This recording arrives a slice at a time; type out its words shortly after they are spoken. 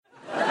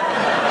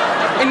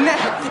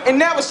And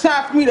now it's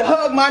time for me to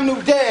hug my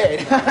new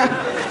dad.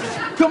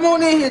 Come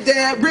on in here,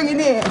 Dad. Bring it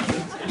in.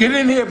 Get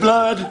in here,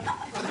 blood.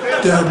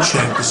 Don't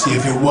check to see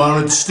if your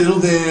wallet's still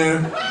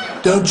there.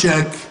 Don't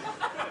check.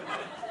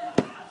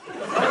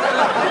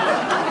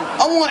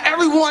 I want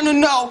everyone to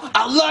know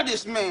I love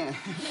this man.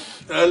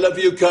 I love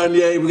you,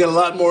 Kanye. We got a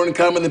lot more in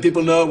common than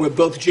people know. We're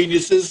both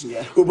geniuses.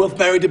 Yeah. We're both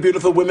married to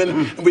beautiful women,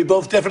 and we've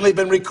both definitely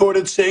been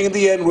recorded saying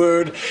the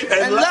N-word.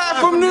 And live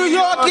from New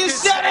York is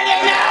Saturday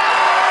night!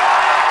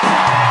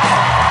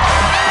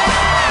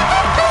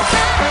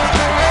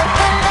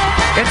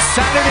 It's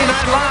Saturday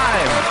Night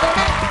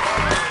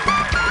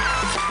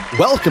Live.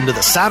 Welcome to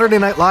the Saturday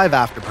Night Live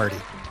After Party.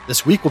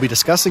 This week we'll be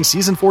discussing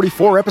Season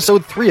 44,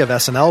 Episode 3 of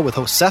SNL with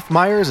host Seth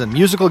Meyers and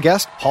musical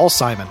guest Paul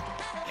Simon.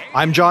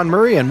 I'm John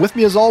Murray, and with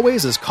me as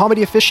always is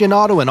comedy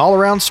aficionado and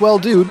all-around swell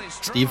dude,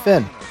 Steve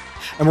Finn.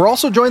 And we're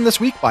also joined this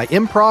week by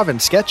improv and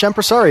sketch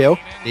impresario,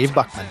 Dave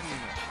Buckman.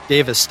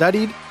 Dave has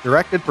studied,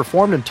 directed,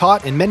 performed, and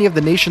taught in many of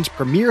the nation's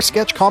premier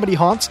sketch comedy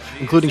haunts,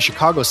 including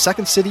Chicago's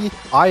Second City,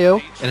 IO,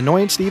 and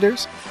Annoyance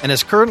Theaters, and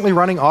is currently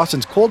running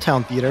Austin's Cold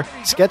Town Theater,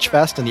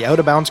 Sketchfest, and the Out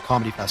of Bounds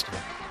Comedy Festival.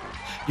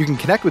 You can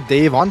connect with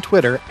Dave on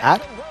Twitter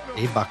at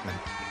Dave Buckman.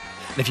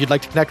 And if you'd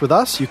like to connect with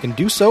us, you can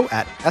do so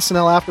at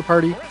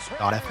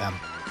snlafterparty.fm.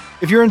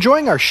 If you're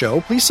enjoying our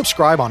show, please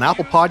subscribe on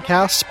Apple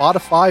Podcasts,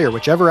 Spotify, or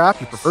whichever app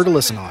you prefer to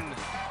listen on.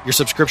 Your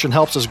subscription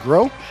helps us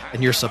grow,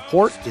 and your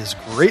support is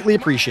greatly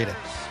appreciated.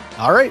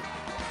 All right,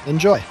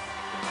 enjoy.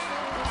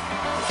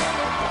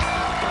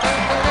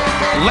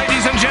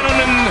 Ladies and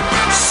gentlemen,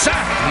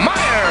 Seth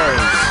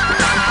Meyers.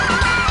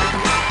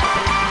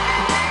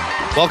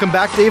 Welcome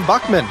back, Dave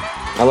Buckman.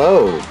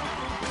 Hello.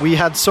 We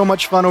had so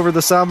much fun over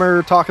the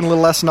summer talking a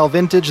little SNL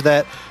vintage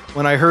that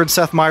when I heard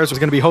Seth Meyers was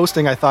going to be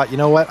hosting, I thought, you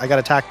know what, I got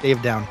to tack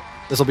Dave down.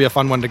 This will be a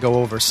fun one to go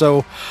over.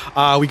 So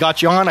we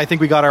got you on. I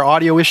think we got our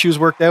audio issues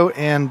worked out,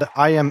 and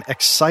I am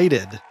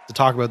excited to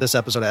talk about this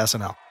episode of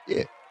SNL.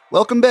 Yeah.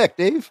 Welcome back,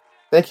 Dave.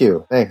 Thank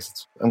you.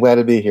 Thanks. I'm glad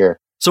to be here.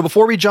 So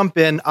before we jump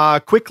in,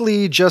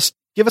 quickly just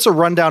give us a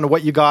rundown of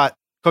what you got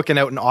cooking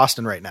out in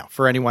Austin right now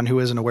for anyone who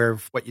isn't aware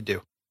of what you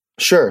do.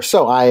 Sure.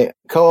 So I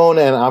co-own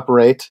and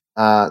operate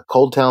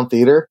Cold Town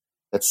Theater.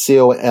 That's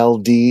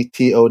COLDTOWNE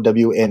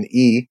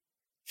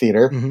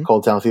Theater,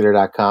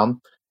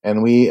 coldtowntheater.com.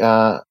 And we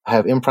have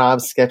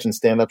improv, sketch, and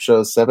stand-up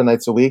shows 7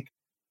 nights a week.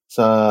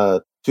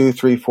 So 2,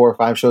 3, 4,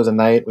 5 shows a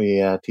night.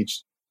 We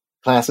teach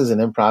classes in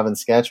improv and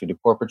sketch. We do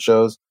corporate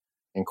shows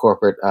and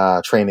corporate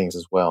trainings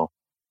as well.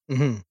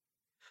 Mm-hmm.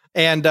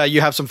 And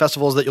you have some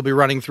festivals that you'll be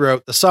running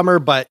throughout the summer,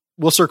 but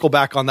we'll circle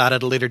back on that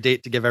at a later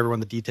date to give everyone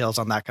the details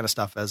on that kind of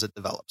stuff as it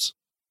develops.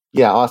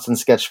 Yeah, Austin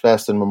Sketch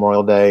Fest and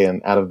Memorial Day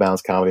and Out of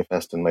Bounds Comedy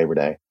Fest and Labor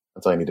Day.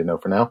 That's all I need to know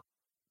for now.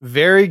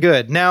 Very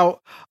good. Now,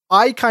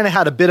 I kind of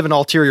had a bit of an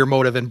ulterior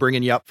motive in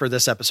bringing you up for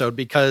this episode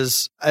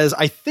because, as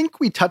I think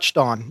we touched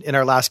on in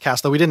our last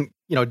cast, though we didn't,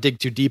 dig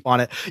too deep on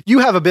it, you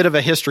have a bit of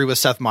a history with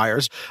Seth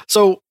Meyers.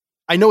 So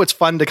I know it's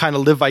fun to kind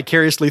of live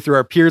vicariously through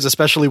our peers,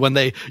 especially when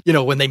they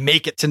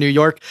make it to New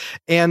York.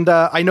 And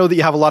I know that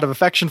you have a lot of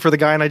affection for the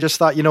guy. And I just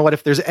thought, you know what,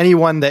 if there's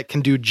anyone that can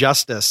do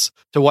justice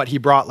to what he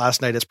brought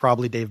last night, it's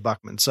probably Dave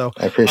Buckman. So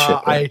I appreciate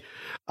that.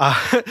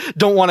 I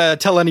don't want to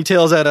tell any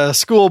tales out of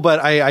school,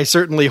 but I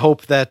certainly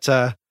hope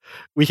that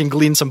we can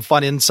glean some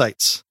fun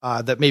insights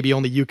that maybe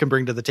only you can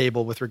bring to the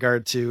table with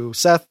regard to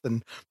Seth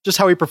and just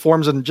how he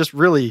performs and just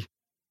really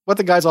what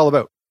the guy's all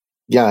about.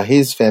 Yeah,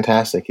 he's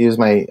fantastic. He was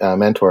my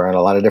mentor in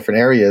a lot of different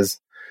areas.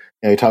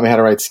 He taught me how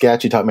to write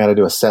sketch. He taught me how to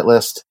do a set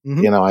list.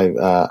 Mm-hmm.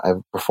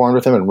 I've performed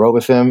with him and wrote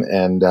with him,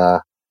 and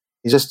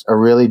he's just a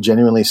really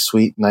genuinely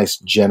sweet, nice,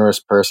 generous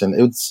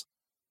person.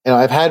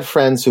 I've had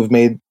friends who've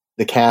made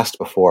the cast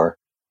before,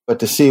 but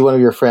to see one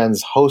of your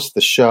friends host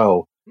the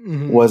show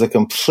was a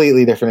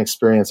completely different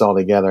experience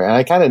altogether. And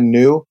I kind of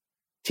knew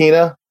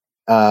Tina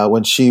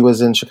when she was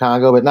in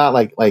Chicago, but not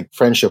like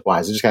friendship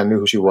wise. I just kind of knew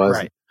who she was.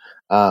 Right.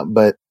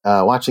 But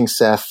watching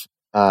Seth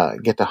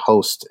get to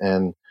host,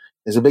 and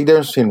there's a big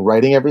difference between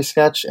writing every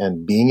sketch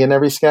and being in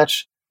every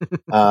sketch.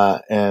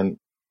 And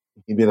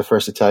he'd be the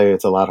first to tell you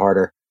it's a lot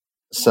harder.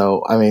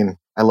 So, I mean,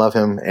 I love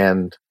him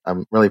and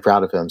I'm really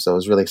proud of him. So it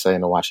was really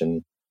exciting to watch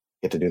him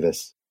get to do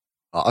this.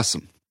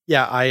 Awesome.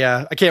 Yeah,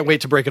 I can't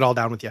wait to break it all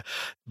down with you.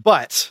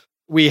 But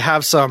we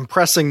have some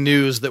pressing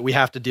news that we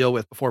have to deal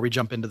with before we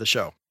jump into the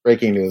show.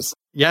 Breaking news.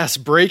 Yes,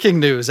 breaking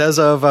news. As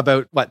of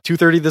about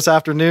 2:30 this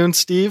afternoon,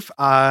 Steve,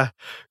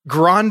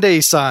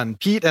 Grande son,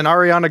 Pete and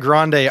Ariana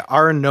Grande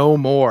are no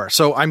more.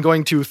 So I'm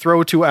going to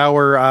throw to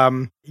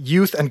our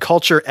youth and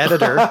culture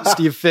editor,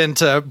 Steve Finn,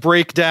 to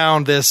break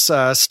down this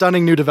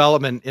stunning new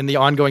development in the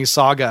ongoing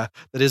saga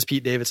that is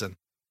Pete Davidson.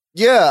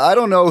 Yeah, I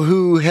don't know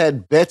who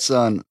had bets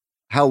on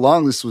how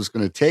long this was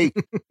going to take.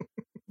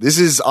 This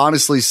is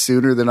honestly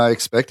sooner than I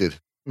expected.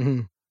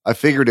 Mm-hmm. I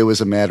figured it was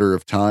a matter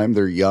of time.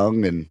 They're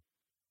young and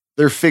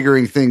they're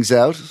figuring things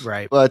out.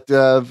 Right. But,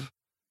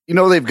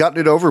 they've gotten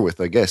it over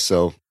with, I guess.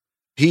 So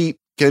he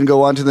can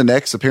go on to the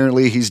next.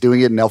 Apparently he's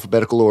doing it in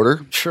alphabetical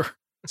order. Sure.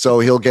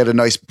 So he'll get a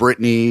nice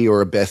Brittany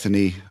or a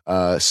Bethany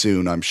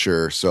soon, I'm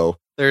sure. So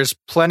there's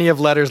plenty of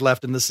letters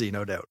left in the sea,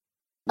 no doubt.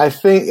 I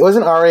think,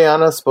 wasn't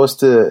Ariana supposed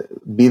to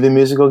be the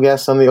musical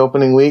guest on the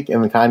opening week,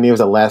 and Kanye was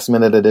a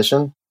last-minute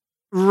addition?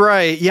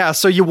 Right. Yeah.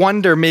 So you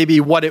wonder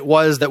maybe what it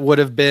was that would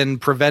have been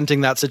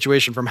preventing that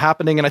situation from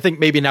happening. And I think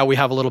maybe now we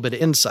have a little bit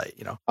of insight,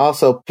 you know.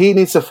 Also, Pete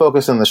needs to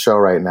focus on the show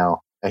right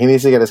now. He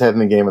needs to get his head in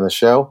the game of the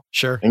show.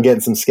 Sure. And get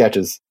in some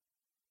sketches.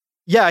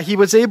 Yeah, he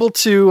was able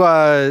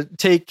to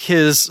take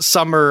his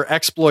summer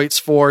exploits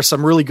for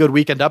some really good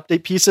Weekend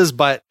Update pieces,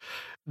 but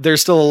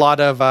there's still a lot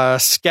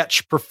of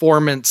sketch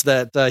performance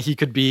that he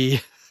could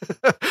be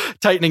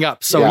tightening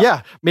up. So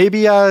yeah,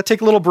 maybe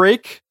take a little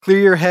break, clear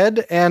your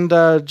head, and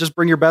just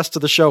bring your best to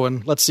the show,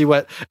 and let's see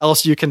what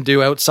else you can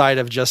do outside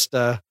of just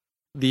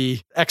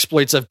the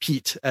exploits of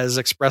Pete as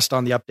expressed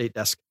on the update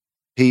desk.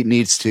 Pete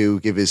needs to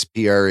give his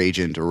PR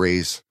agent a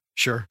raise.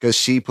 Sure. Because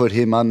she put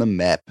him on the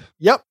map.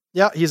 Yep.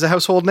 Yeah, he's a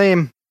household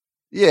name.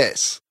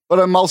 Yes. But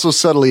I'm also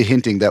subtly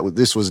hinting that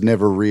this was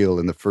never real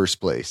in the first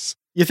place.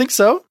 You think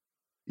so?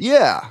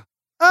 Yeah.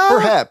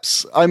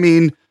 Perhaps. I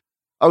mean,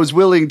 I was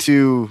willing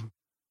to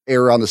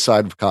err on the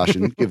side of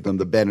caution, give them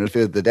the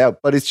benefit of the doubt,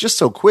 but it's just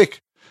so quick.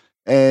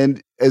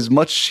 And as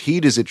much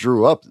heat as it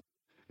drew up,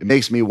 it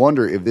makes me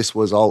wonder if this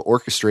was all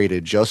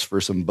orchestrated just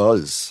for some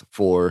buzz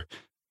for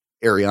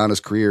Ariana's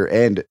career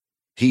and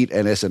Pete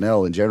and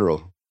SNL in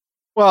general.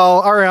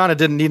 Well, Ariana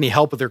didn't need any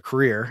help with her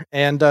career.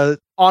 And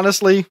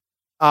honestly,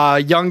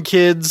 young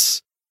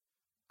kids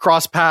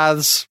cross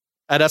paths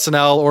at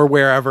SNL or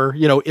wherever,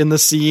 you know, in the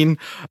scene.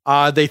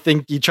 They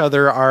think each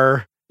other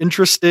are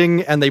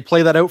interesting and they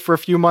play that out for a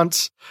few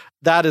months.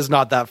 That is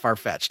not that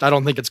far-fetched. I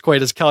don't think it's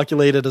quite as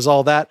calculated as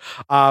all that.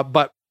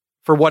 But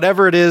for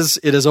whatever it is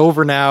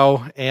over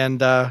now.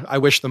 And I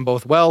wish them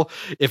both well.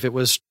 If it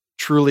was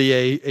truly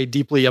a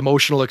deeply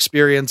emotional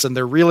experience and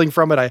they're reeling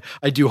from it,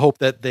 I do hope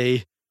that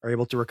they are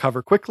able to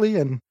recover quickly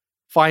and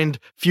find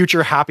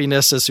future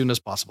happiness as soon as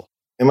possible.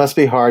 It must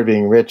be hard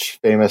being rich,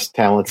 famous,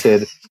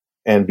 talented,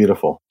 and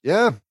beautiful.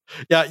 Yeah.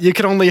 Yeah, you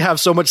can only have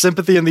so much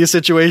sympathy in these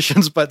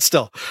situations, but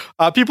still,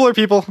 people are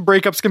people.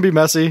 Breakups can be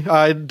messy.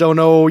 I don't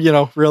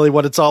know, really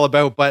what it's all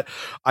about, but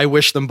I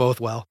wish them both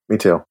well. Me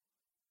too.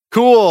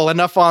 Cool.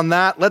 Enough on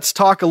that. Let's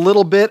talk a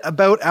little bit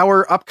about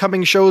our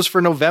upcoming shows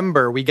for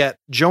November. We get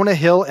Jonah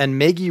Hill and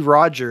Maggie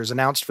Rogers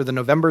announced for the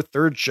November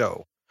 3rd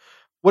show.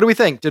 What do we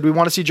think? Did we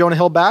want to see Jonah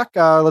Hill back?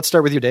 Let's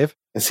start with you, Dave.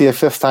 Is he a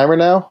fifth timer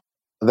now?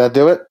 Did that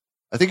do it?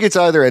 I think it's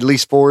either at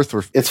least fourth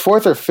or... It's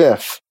fourth or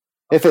fifth.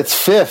 If it's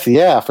fifth,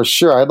 yeah, for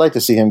sure. I'd like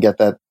to see him get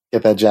that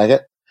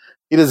jacket.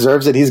 He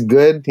deserves it. He's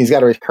good. He's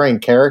got a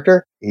recurring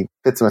character. He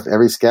fits in with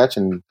every sketch,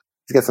 and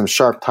he's got some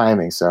sharp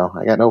timing. So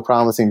I got no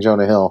problem with seeing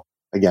Jonah Hill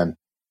again.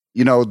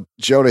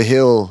 Jonah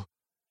Hill,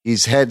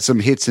 he's had some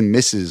hits and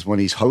misses when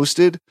he's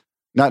hosted.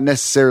 Not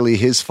necessarily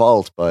his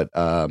fault, but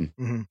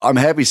I'm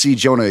happy to see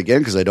Jonah again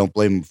because I don't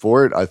blame him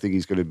for it. I think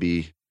he's going to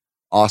be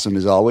awesome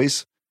as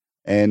always.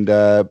 And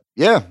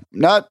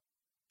not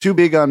too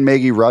big on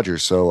Maggie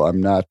Rogers, so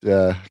I'm not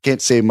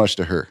can't say much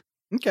to her.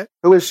 Okay.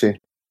 Who is she?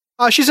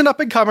 She's an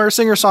up-and-comer,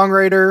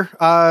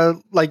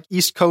 singer-songwriter, like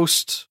East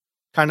Coast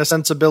kind of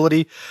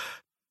sensibility.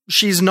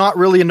 She's not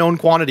really a known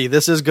quantity.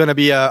 This is going to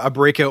be a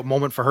breakout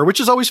moment for her, which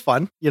is always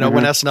fun, when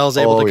SNL is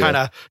able to kind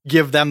of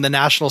give them the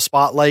national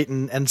spotlight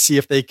and see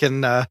if they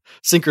can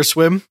sink or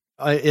swim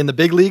in the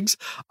big leagues.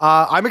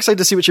 I'm excited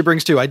to see what she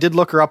brings too. I did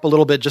look her up a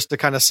little bit just to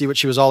kind of see what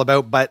she was all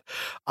about, but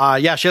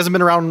she hasn't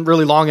been around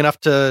really long enough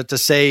to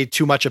say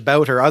too much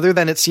about her, other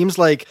than it seems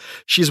like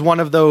she's one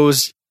of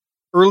those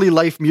early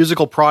life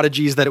musical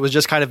prodigies that it was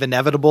just kind of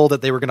inevitable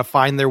that they were going to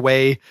find their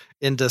way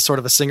into sort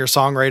of a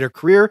singer-songwriter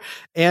career.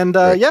 And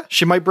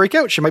she might break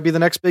out. She might be the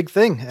next big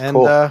thing. And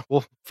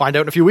we'll find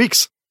out in a few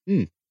weeks.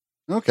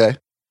 Okay.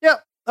 Yeah.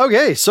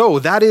 Okay. So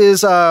that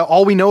is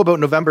all we know about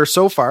November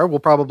so far. We'll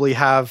probably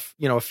have,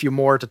 a few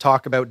more to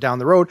talk about down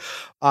the road.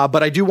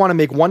 But I do want to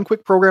make one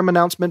quick program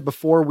announcement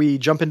before we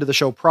jump into the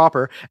show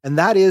proper. And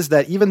that is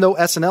that even though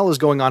SNL is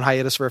going on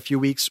hiatus for a few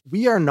weeks,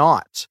 we are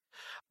not.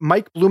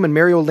 Mike Bloom and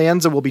Mario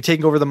Lanza will be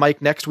taking over the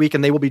mic next week,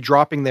 and they will be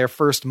dropping their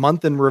first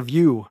month in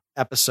review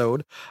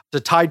episode to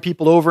tide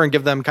people over and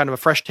give them kind of a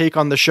fresh take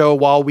on the show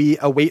while we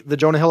await the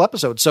Jonah Hill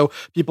episode. So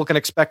people can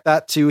expect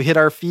that to hit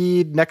our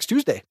feed next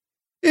Tuesday.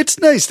 It's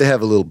nice to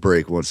have a little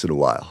break once in a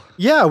while.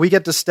 Yeah, we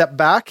get to step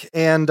back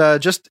and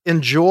just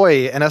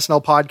enjoy an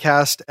SNL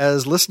podcast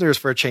as listeners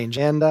for a change.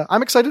 And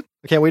I'm excited.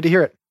 I can't wait to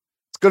hear it.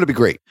 It's going to be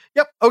great.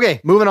 Yep.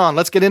 Okay, moving on.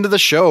 Let's get into the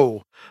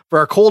show. For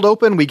our cold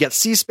open, we get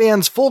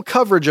C-SPAN's full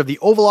coverage of the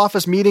Oval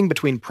Office meeting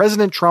between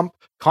President Trump,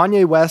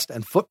 Kanye West,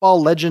 and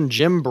football legend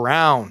Jim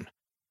Brown.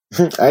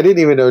 I didn't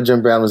even know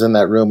Jim Brown was in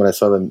that room when I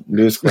saw the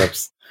news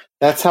clips.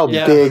 That's how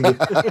big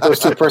those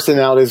two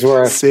personalities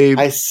were. Same.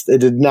 I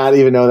did not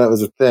even know that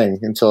was a thing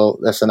until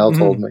SNL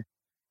told me.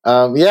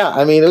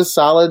 It was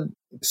solid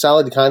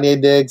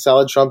Kanye dig,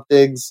 solid Trump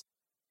digs.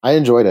 I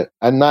enjoyed it.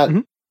 I'm not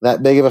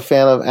that big of a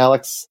fan of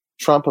Alex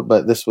Trump,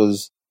 but this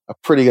was a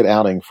pretty good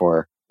outing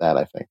for that,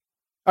 I think.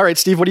 All right,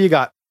 Steve, what do you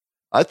got?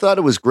 I thought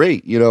it was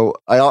great.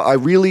 I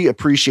really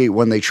appreciate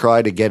when they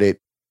try to get it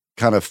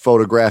kind of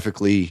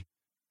photographically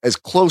as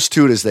close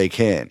to it as they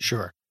can.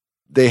 Sure.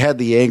 They had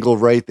the angle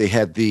right. They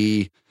had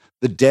the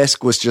The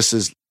desk was just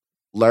as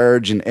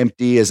large and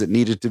empty as it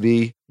needed to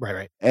be.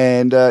 Right.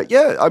 And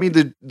I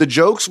mean, the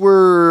jokes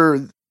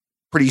were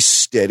pretty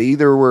steady.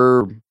 There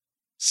were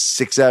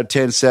 6 out of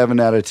 10, 7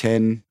 out of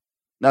 10.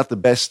 Not the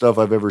best stuff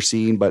I've ever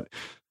seen, but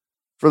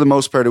for the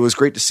most part, it was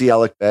great to see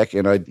Alec back.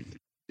 And I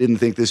didn't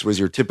think this was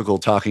your typical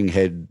talking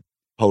head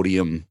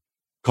podium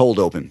cold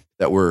open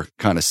that we're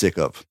kind of sick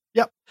of.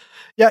 Yep.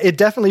 Yeah, it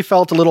definitely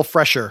felt a little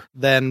fresher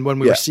than when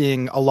we were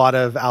seeing a lot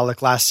of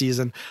Alec last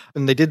season.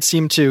 And they did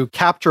seem to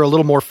capture a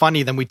little more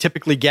funny than we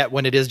typically get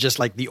when it is just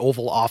like the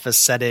Oval Office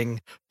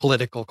setting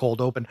political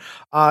cold open.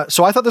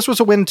 So I thought this was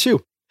a win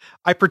too.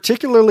 I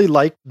particularly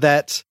like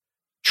that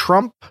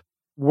Trump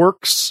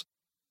works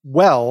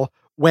well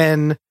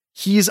when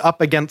he's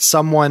up against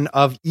someone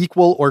of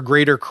equal or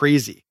greater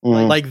crazy.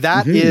 Like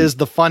that is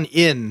the fun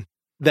in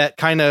that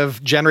kind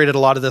of generated a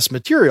lot of this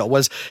material,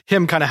 was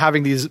him kind of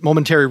having these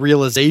momentary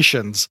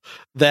realizations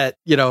that,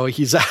 you know,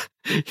 he's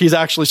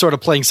actually sort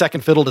of playing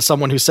second fiddle to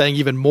someone who's saying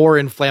even more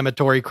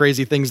inflammatory,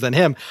 crazy things than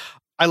him.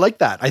 I like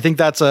that. I think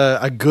that's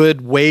a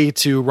good way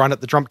to run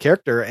at the Trump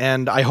character.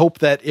 And I hope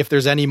that if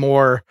there's any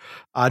more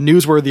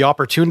newsworthy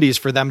opportunities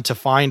for them to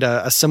find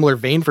a similar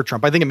vein for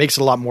Trump, I think it makes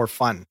it a lot more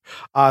fun.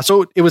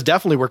 So it was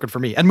definitely working for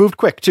me and moved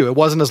quick too. It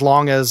wasn't as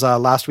long as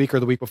last week or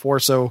the week before.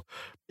 So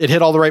it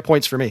hit all the right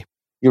points for me.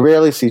 You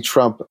rarely see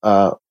Trump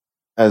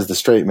as the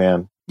straight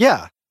man.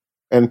 Yeah.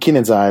 And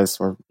Keenan's eyes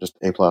were just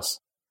A+.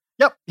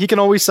 Yep. He can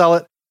always sell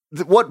it.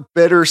 What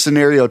better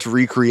scenario to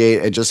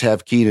recreate and just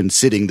have Keenan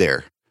sitting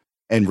there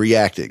and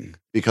reacting?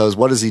 Because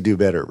what does he do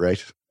better,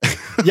 right?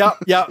 Yeah.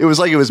 It was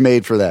like it was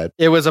made for that.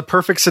 It was a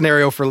perfect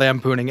scenario for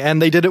lampooning,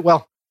 and they did it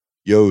well.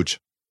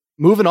 Huge.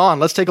 Moving on,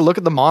 let's take a look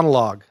at the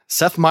monologue.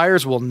 Seth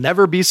Meyers will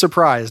never be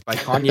surprised by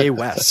Kanye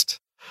West.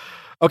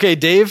 Okay,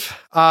 Dave,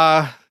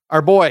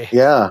 our boy.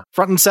 Yeah.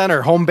 Front and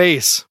center, home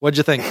base. What'd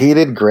you think? He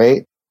did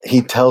great.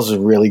 He tells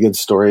really good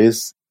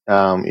stories.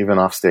 Even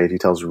off stage, he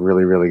tells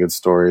really, really good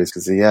stories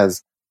because he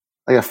has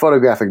like a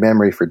photographic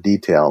memory for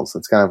details.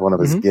 It's kind of one of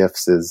his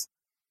gifts, is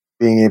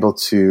being able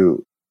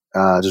to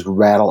just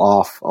rattle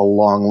off a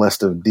long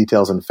list of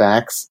details and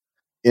facts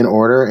in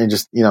order. And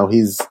just, you know,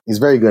 he's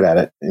very good at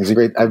it. He's a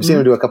great, I've seen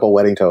him do a couple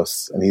wedding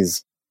toasts, and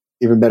he's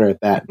even better at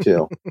that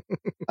too.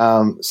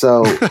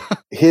 So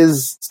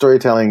his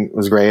storytelling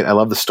was great. I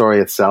love the story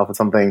itself. It's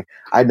something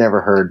I'd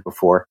never heard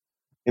before.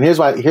 And here's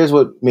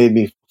what made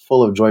me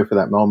full of joy for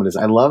that moment is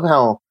I love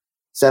how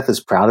Seth is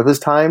proud of his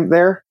time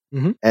there.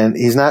 And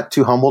he's not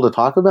too humble to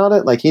talk about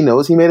it. Like, he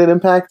knows he made an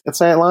impact at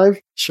Saturday Night Live.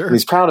 Sure. And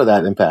he's proud of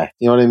that impact.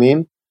 You know what I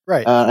mean?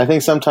 Right. I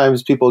think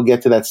sometimes people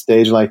get to that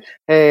stage like,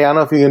 hey, I don't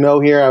know if you know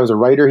here, I was a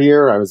writer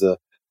here. I was a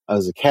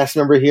cast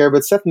member here,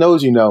 but Seth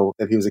knows, you know,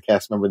 that he was a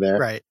cast member there.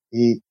 Right.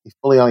 He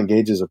fully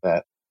engages with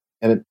that.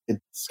 And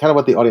it's kind of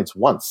what the audience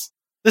wants.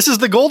 This is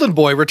the golden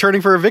boy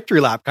returning for a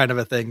victory lap kind of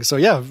a thing. So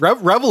yeah,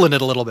 revel in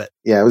it a little bit.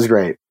 Yeah, it was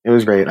great. It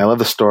was great. I love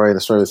the story. The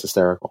story was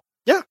hysterical.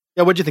 Yeah.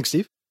 Yeah. What'd you think,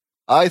 Steve?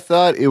 I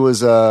thought it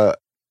was a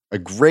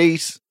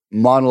great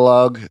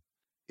monologue.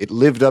 It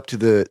lived up to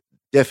the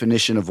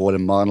definition of what a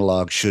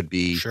monologue should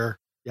be. Sure.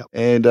 Yep.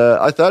 And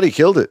I thought he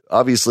killed it.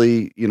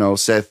 Obviously, you know,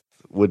 Seth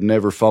would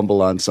never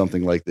fumble on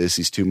something like this.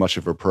 He's too much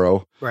of a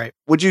pro. Right.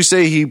 Would you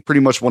say he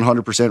pretty much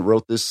 100%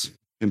 wrote this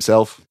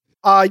himself?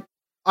 I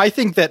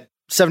think that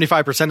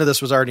 75% of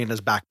this was already in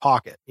his back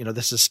pocket. You know,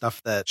 this is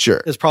stuff that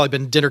has probably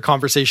been dinner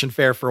conversation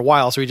fare for a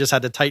while. So he just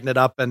had to tighten it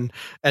up and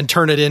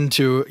turn it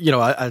into, you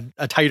know,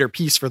 a tighter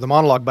piece for the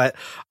monologue. But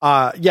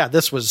yeah,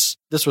 this was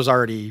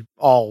already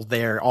all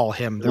there, all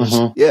him.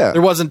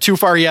 There wasn't too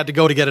far he had to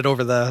go to get it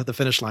over the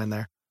finish line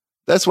there.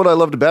 That's what I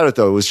loved about it,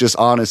 though. It was just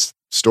honest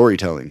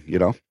storytelling, you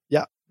know?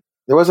 Yeah.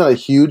 There wasn't a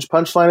huge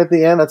punchline at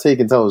the end. That's how you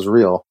can tell it was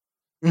real.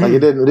 Like,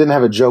 it didn't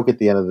have a joke at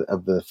the end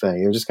of the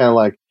thing. It was just kind of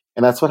like,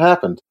 and that's what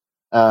happened.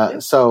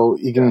 So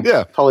you can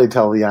probably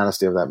tell the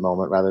honesty of that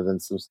moment rather than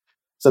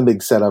some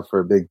big setup for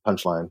a big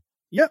punchline.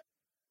 Yeah.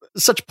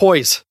 Such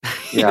poise,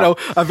 you know,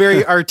 a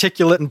very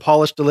articulate and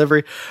polished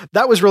delivery.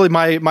 That was really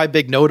my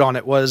big note on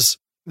it was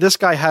this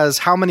guy has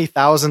how many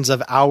thousands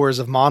of hours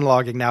of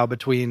monologuing now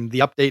between the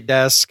update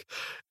desk,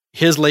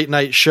 his late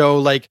night show.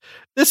 Like,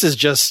 this is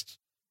just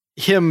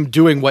him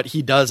doing what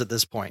he does at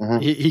this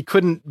point. He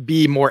couldn't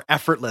be more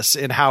effortless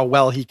in how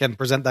well he can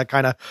present that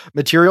kind of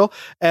material.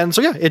 And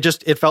so, yeah,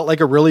 it felt like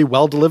a really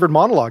well delivered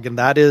monologue. And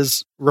that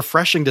is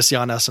refreshing to see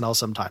on SNL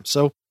sometimes.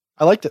 So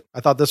I liked it.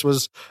 I thought this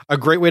was a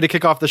great way to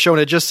kick off the show.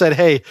 And it just said,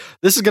 hey,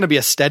 this is going to be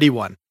a steady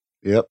one.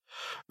 Yep.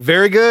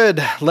 Very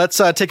good.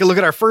 Let's take a look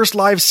at our first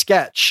live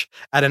sketch.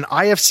 At an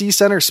IFC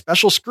Center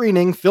special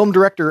screening, film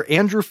director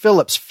Andrew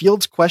Phillips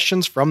fields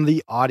questions from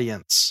the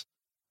audience.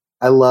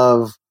 I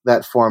love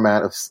that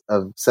format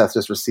of Seth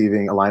just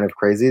receiving a line of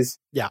crazies.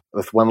 Yeah.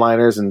 With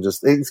one-liners, and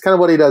just, it's kind of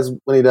what he does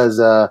when he does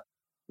the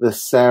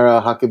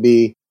Sarah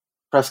Huckabee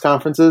press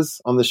conferences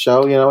on the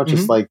show, you know, it's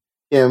just like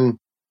him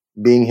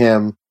being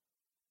him,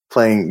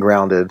 playing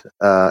grounded.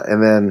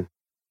 And then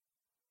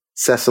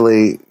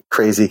Cecily,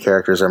 crazy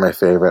characters are my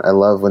favorite. I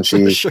love when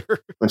she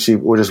when she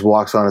just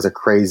walks on as a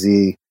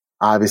crazy,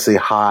 obviously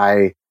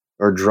high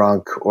or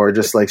drunk or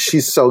just like,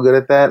 she's so good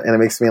at that. And it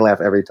makes me laugh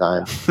every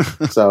time.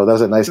 So that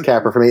was a nice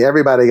capper for me.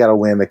 Everybody got a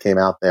win that came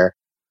out there.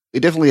 They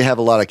definitely have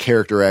a lot of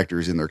character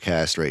actors in their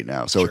cast right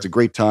now. So Sure. It's a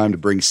great time to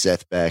bring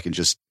Seth back and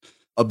just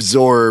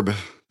absorb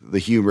the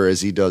humor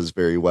as he does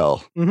very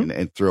well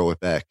and throw it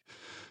back.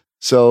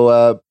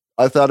 So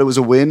I thought it was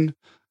a win.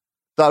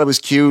 Thought it was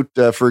cute.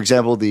 For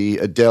example, the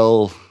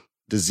Adele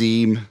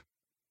Dazeem.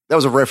 That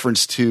was a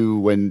reference to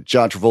when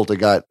John Travolta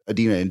got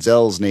Idina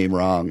Menzel's name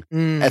wrong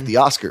at the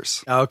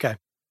Oscars. Oh, okay.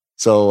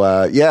 So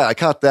I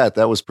caught that.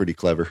 That was pretty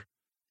clever.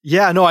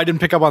 Yeah, no, I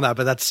didn't pick up on that,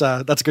 but that's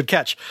a good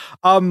catch.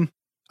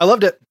 I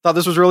loved it. Thought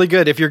this was really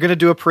good. If you're going to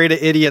do a parade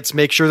of idiots,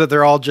 make sure that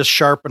they're all just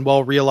sharp and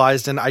well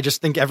realized. And I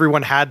just think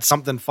everyone had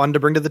something fun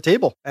to bring to the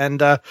table.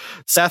 And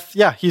Seth,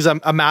 he's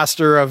a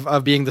master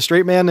of being the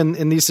straight man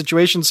in these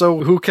situations.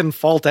 So who can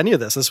fault any of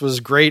this? This was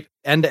great.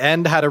 End to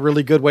end, had a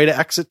really good way to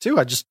exit too.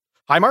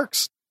 High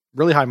marks,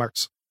 really high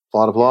marks.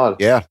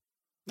 Applaud. Yeah.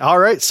 All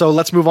right. So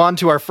let's move on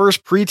to our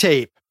first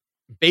pre-tape.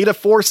 Beta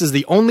Force is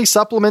the only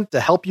supplement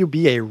to help you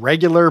be a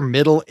regular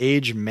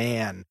middle-aged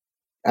man.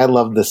 I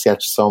loved the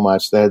sketch so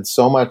much. They had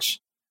so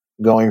much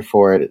going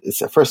for it.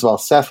 First of all,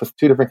 Seth with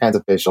two different kinds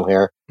of facial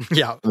hair.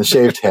 Yeah. And the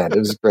shaved head. It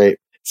was great.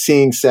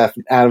 Seeing Seth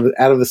out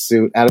of the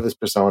suit, out of his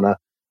persona,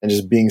 and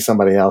just being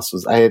somebody else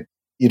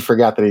you'd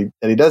forgot that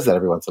he does that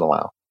every once in a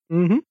while.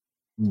 Mm-hmm.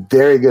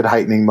 Very good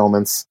heightening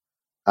moments.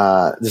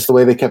 Just the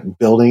way they kept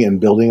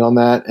building on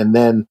that. And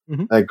then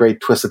a great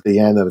twist at the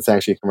end that it's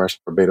actually a commercial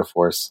for Beta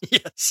Force.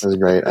 Yes. It was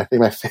great. I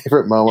think my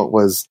favorite moment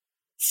was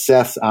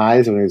Seth's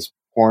eyes when he was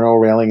porno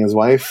railing his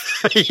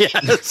wife.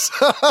 Yes.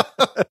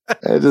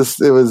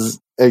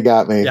 It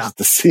got me just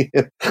to see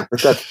him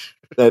with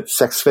that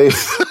sex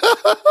face.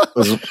 It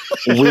was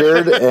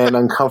weird and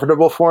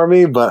uncomfortable for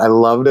me, but I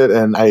loved it.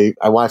 And I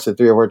watched it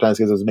 3 or 4 times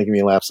because it was making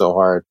me laugh so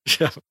hard.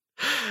 Yeah.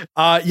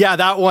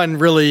 That one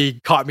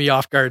really caught me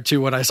off guard too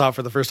when I saw it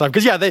for the first time.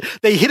 Cause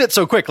they hit it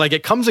so quick. Like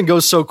it comes and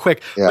goes so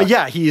quick. Yeah.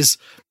 But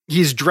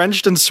he's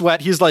drenched in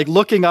sweat. He's like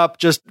looking up,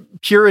 just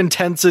pure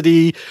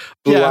intensity.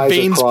 Blue eyes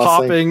veins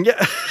popping.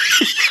 Yeah.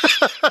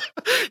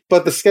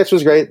 But the sketch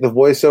was great. The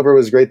voiceover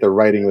was great. The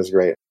writing was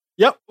great.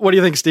 Yep. What do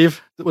you think,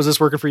 Steve? Was this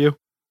working for you?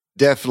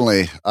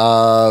 Definitely.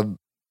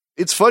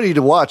 It's funny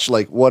to watch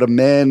like what a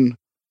man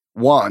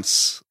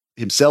wants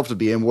himself to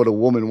be and what a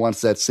woman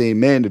wants that same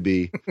man to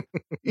be.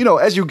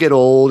 As you get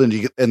old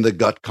and the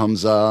gut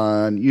comes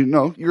on,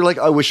 you're like,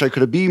 I wish I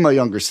could have been my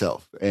younger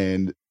self.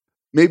 And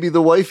maybe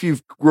the wife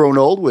you've grown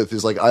old with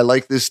is like, I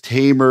like this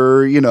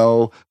tamer,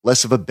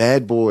 less of a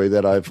bad boy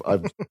that I've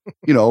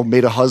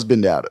made a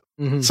husband out of.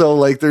 Mm-hmm. So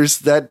like, there's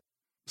that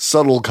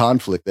subtle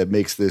conflict that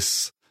makes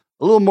this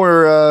a little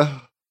more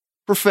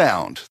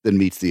profound than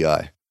meets the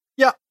eye.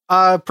 Yeah,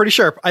 pretty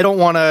sharp. I don't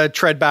want to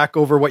tread back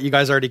over what you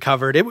guys already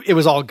covered. It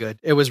was all good.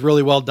 It was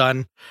really well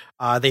done.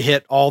 They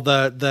hit all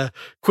the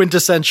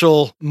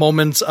quintessential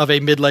moments of a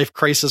midlife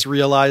crisis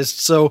realized.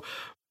 So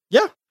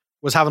yeah,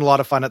 was having a lot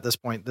of fun at this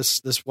point.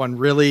 This one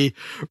really,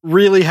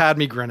 really had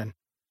me grinning.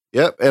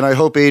 Yep. And I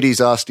hope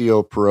 80s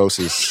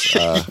osteoporosis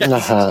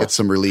gets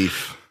some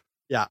relief.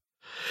 Yeah.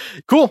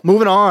 Cool.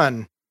 Moving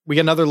on. We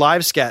get another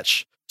live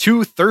sketch.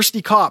 2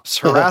 thirsty cops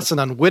harass an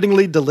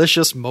unwittingly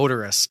delicious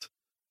motorist.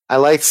 I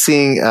liked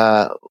seeing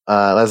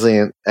Leslie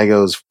and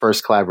Eggo's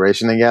first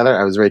collaboration together.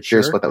 I was very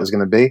curious what that was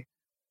going to be.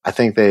 I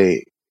think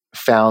they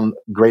found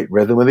great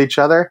rhythm with each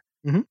other.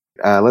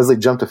 Mm-hmm. Leslie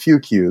jumped a few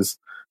cues,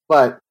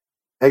 but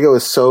Eggo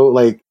is so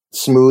like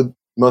smooth.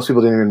 Most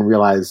people didn't even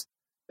realize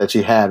that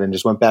she had, and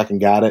just went back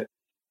and got it.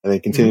 And they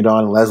continued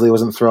on, and Leslie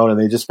wasn't thrown, and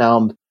they just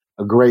found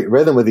a great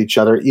rhythm with each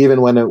other,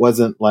 even when it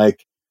wasn't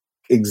like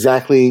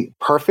exactly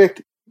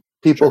perfect.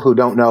 People who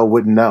don't know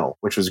wouldn't know,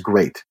 which was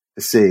great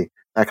to see.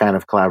 That kind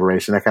of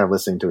collaboration, that kind of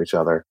listening to each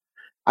other.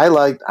 I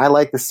liked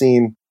the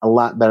scene a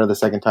lot better the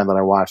second time that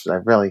I watched it. I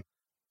really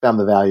found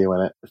the value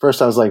in it. At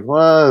first I was like,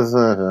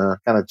 well,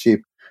 kind of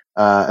cheap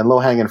and low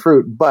hanging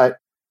fruit, but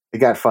it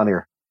got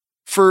funnier.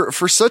 For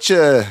such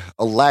a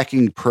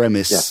lacking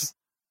premise, yes.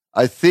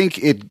 I think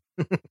it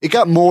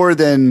got more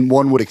than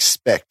one would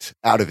expect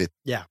out of it.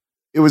 Yeah.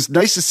 It was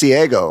nice to see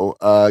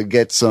Eggo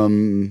get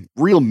some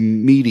real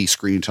meaty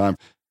screen time.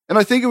 And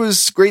I think it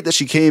was great that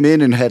she came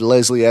in and had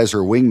Leslie as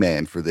her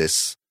wingman for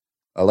this.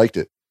 I liked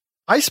it.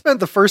 I spent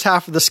the first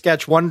half of the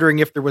sketch wondering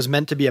if there was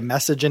meant to be a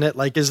message in it.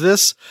 Like, is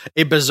this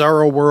a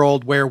bizarro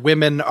world where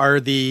women are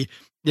the,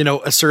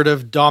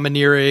 assertive,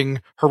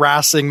 domineering,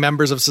 harassing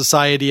members of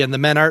society and the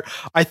men aren't?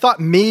 I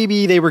thought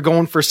maybe they were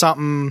going for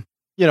something,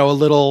 a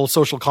little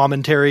social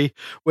commentary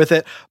with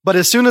it. But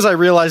as soon as I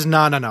realized,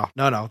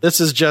 no. This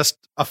is just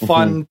a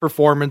fun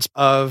performance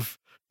of,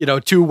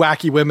 2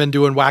 wacky women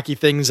doing wacky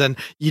things, and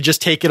you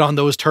just take it on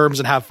those terms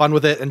and have fun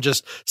with it and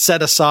just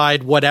set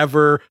aside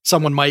whatever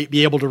someone might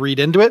be able to read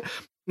into it.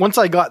 Once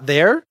I got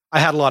there, I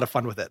had a lot of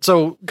fun with it.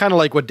 So kind of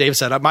like what Dave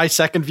said, my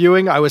second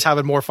viewing, I was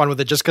having more fun with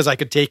it just because I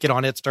could take it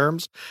on its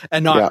terms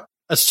and not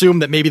assume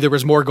that maybe there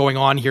was more going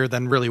on here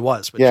than really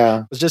was. But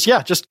it was just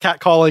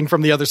catcalling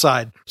from the other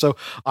side. So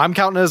I'm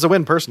counting it as a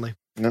win personally.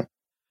 Yeah.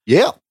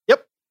 Yeah.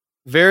 Yep.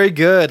 Very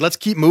good. Let's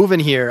keep moving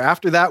here.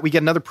 After that, we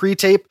get another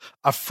pre-tape,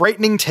 A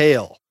Frightening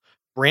Tale.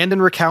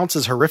 Brandon recounts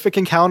his horrific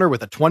encounter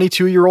with a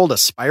 22-year-old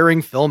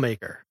aspiring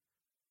filmmaker.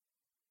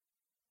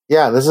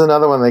 Yeah, this is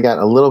another one that got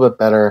a little bit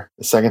better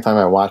the second time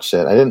I watched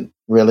it. I didn't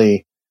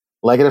really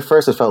like it at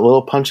first. It felt a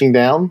little punching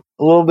down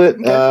a little bit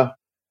of,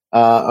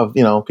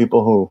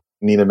 people who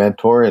need a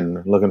mentor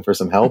and looking for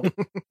some help.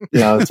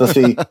 It's supposed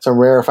to be some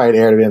rarefied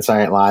air to be on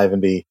Saturday Night Live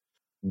and be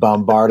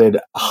bombarded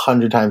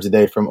 100 times a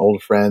day from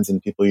old friends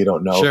and people you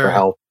don't know for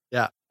help.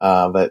 Yeah.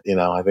 But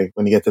I think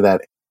when you get to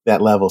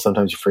that level,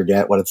 sometimes you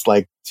forget what it's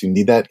like to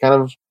need that kind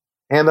of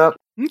hand up.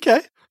 Okay.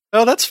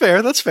 Oh, that's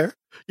fair. That's fair.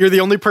 You're the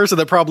only person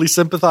that probably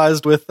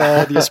sympathized with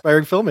the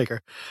aspiring filmmaker.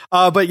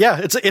 But yeah,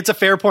 it's a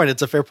fair point.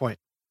 It's a fair point.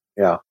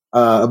 Yeah.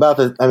 It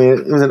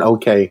was an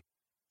okay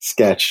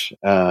sketch.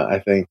 I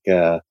think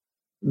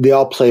they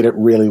all played it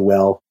really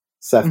well.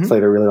 Seth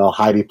played it really well.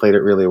 Heidi played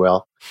it really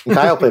well. And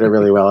Kyle played it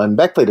really well. And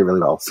Beck played it really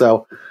well.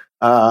 So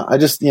I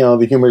just,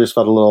 the humor just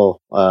felt a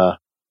little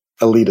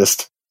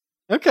elitist.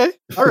 Okay.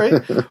 All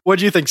right. What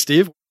do you think,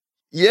 Steve?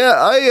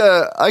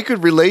 Yeah, I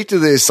could relate to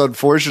this,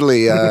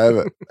 unfortunately,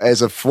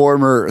 as a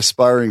former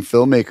aspiring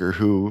filmmaker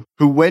who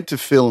went to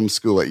film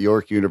school at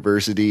York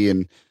University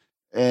and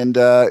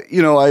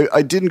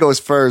I didn't go as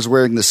far as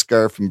wearing the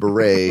scarf and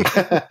beret,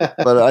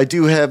 but I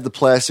do have the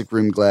plastic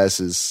rim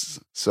glasses.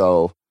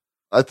 So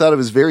I thought it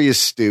was very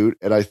astute,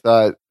 and I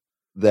thought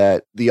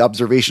that the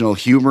observational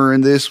humor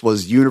in this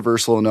was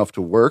universal enough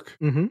to work.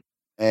 Mm-hmm.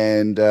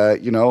 And,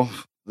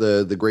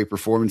 the great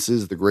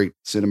performances, the great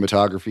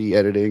cinematography,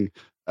 editing.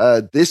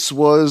 This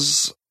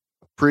was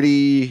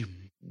pretty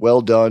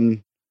well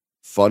done,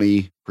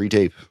 funny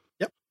pre-tape.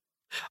 Yep.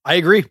 I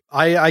agree.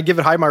 I give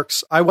it high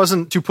marks. I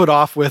wasn't too put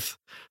off with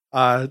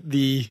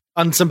the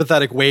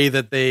unsympathetic way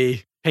that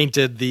they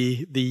painted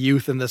the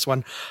youth in this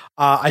one.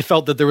 I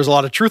felt that there was a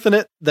lot of truth in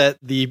it, that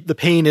the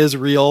pain is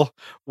real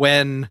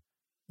when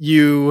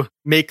you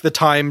make the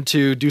time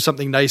to do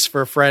something nice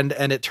for a friend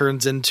and it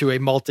turns into a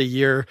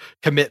multi-year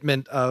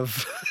commitment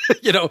of,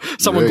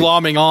 someone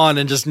glomming on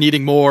and just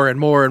needing more and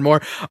more and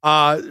more.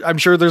 I'm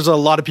sure there's a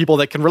lot of people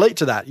that can relate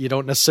to that. You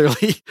don't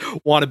necessarily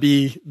want to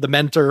be the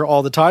mentor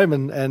all the time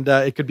and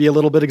it could be a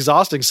little bit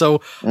exhausting. So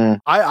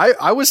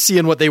I was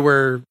seeing what they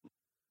were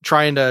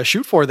trying to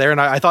shoot for there,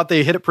 and I thought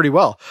they hit it pretty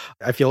well.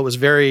 I feel it was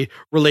very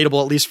relatable,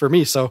 at least for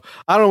me. So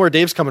I don't know where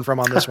Dave's coming from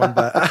on this one,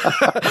 but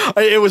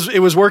it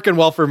was working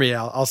well for me.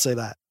 I'll say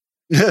that.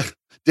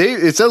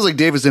 Dave, it sounds like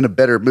Dave was in a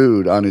better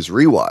mood on his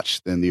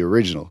rewatch than the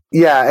original.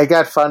 Yeah, it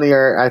got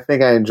funnier. I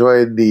think I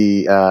enjoyed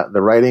the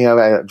writing of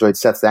it. I enjoyed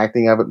Seth's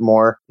acting of it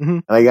more,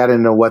 and I got to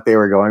know what they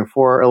were going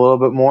for a little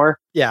bit more.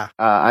 Yeah,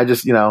 I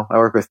just I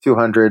work with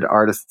 200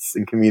 artists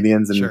and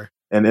comedians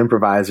and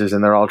improvisers,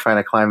 and they're all trying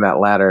to climb that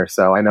ladder.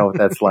 So I know what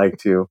that's like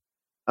too.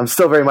 I'm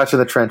still very much in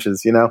the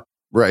trenches,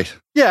 Right.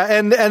 Yeah,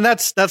 and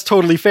that's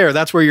totally fair.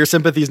 That's where your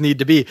sympathies need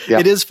to be.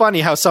 Yep. It is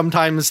funny how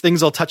sometimes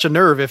things will touch a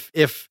nerve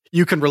if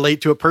you can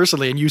relate to it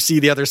personally and you see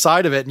the other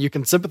side of it and you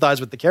can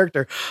sympathize with the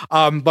character.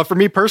 But for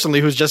me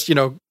personally, who's just,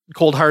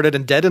 cold-hearted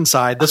and dead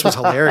inside, this was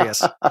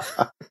hilarious.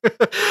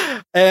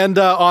 And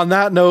on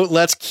that note,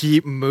 let's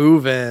keep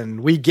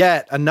moving. We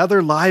get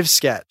another live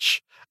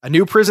sketch. A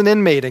new prison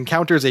inmate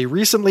encounters a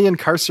recently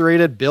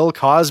incarcerated Bill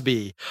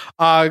Cosby.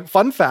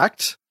 Fun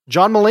fact,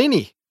 John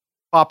Mulaney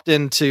popped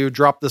in to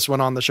drop this one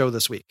on the show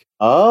this week.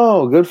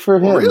 Oh, good for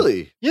him. Oh,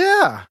 really?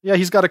 Yeah. Yeah,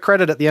 he's got a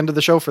credit at the end of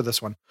the show for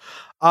this one.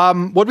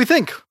 What do we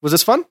think? Was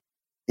this fun?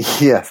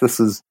 Yes,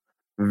 this is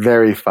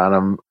very fun.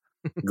 I'm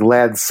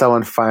glad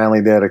someone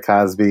finally did a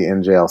Cosby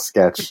in jail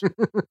sketch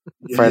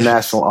for a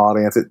national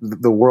audience.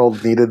 The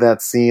world needed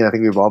that scene. I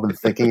think we've all been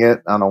thinking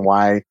it. I don't know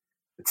why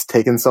it's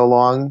taken so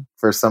long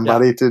for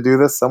somebody to do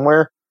this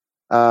somewhere.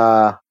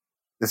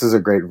 This is a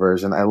great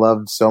version. I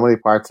loved so many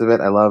parts of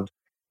it. I loved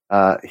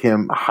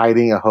him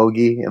hiding a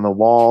hoagie in the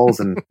walls,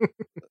 and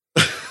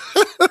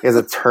he has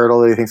a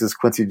turtle that he thinks is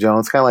Quincy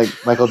Jones, kind of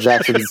like Michael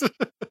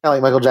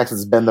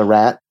Jackson's Ben the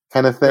Rat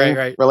kind of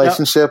thing,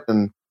 relationship.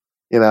 Yep.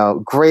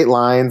 And great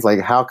lines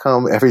like, how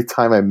come every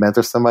time I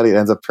mentor somebody it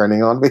ends up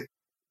turning on me?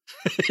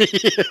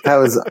 That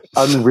was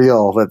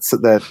unreal.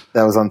 That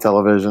was on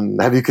television.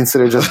 Have you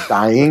considered just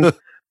dying? It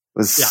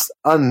was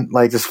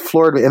just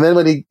floored me. And then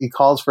when he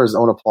calls for his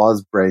own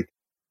applause break,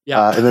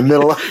 in the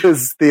middle of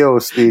his Theo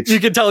speech, you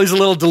can tell he's a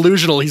little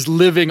delusional. He's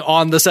living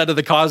on the set of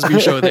the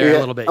Cosby Show there a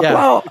little bit.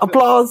 Yeah,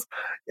 applause.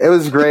 It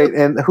was great,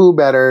 and who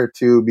better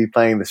to be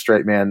playing the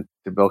straight man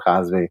to Bill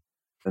Cosby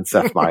than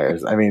Seth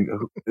Meyers? I mean,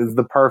 is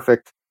the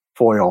perfect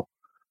foil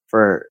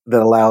that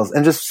allows,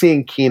 and just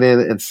seeing Keenan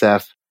and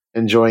Seth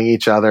enjoying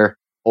each other,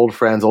 old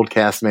friends, old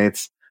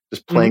castmates,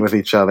 just playing with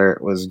each other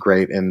was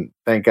great. And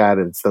thank God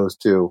it's those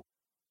two,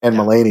 and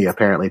Mulaney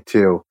apparently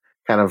too,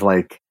 kind of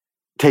like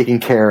taking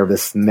care of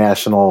this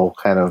national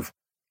kind of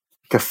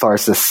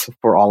catharsis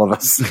for all of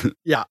us.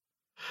 Yeah.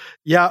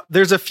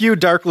 There's a few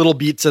dark little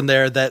beats in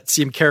there that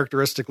seem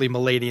characteristically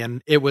Mulaney.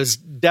 It was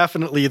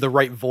definitely the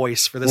right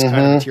voice for this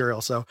kind of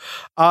material. So,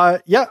 I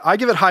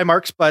give it high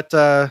marks, but,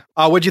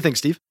 what'd you think,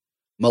 Steve?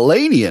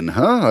 Mulaney,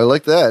 huh? I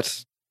like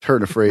that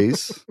turn of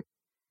phrase.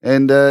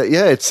 And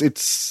yeah,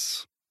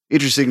 it's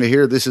interesting to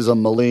hear this is a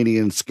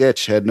Mulaney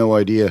sketch. Had no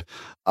idea.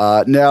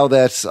 Now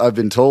that I've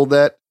been told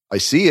that, I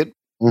see it.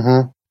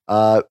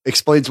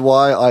 Explains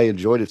why I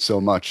enjoyed it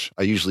so much.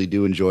 I usually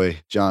do enjoy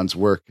John's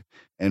work,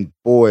 and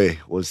boy,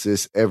 was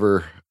this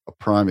ever a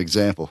prime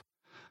example.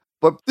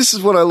 But this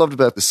is what I loved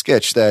about the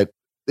sketch, that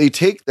they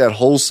take that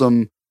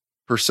wholesome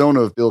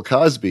persona of Bill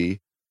Cosby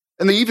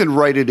and they even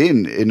write it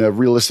in a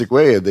realistic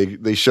way.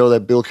 They show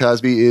that Bill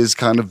Cosby is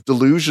kind of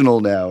delusional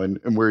now, and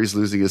where he's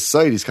losing his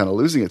sight, he's kind of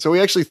losing it. So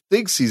he actually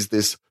thinks he's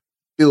this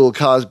Bill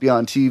Cosby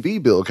on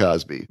TV, Bill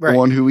Cosby, the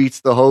one who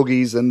eats the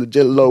hoagies and the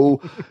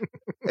Jell-O,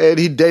 and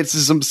he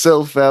dances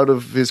himself out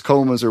of his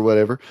comas or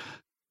whatever.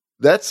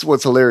 That's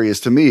what's hilarious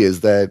to me,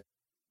 is that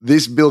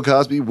this Bill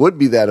Cosby would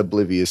be that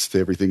oblivious to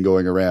everything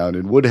going around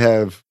and would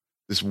have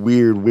this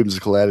weird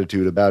whimsical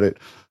attitude about it.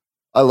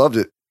 I loved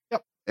it.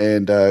 Yep.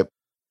 And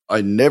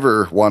I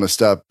never want to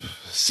stop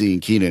seeing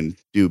Keenan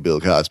do Bill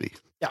Cosby.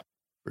 Yeah.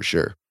 For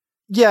sure.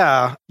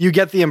 Yeah. You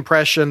get the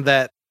impression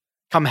that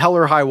come hell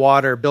or high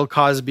water, Bill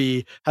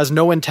Cosby has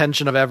no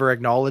intention of ever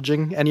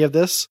acknowledging any of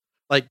this.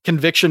 Like,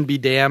 conviction be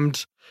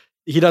damned.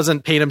 He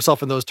doesn't paint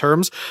himself in those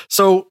terms.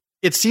 So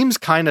it seems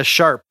kind of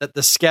sharp that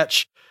the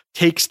sketch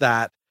takes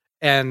that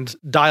and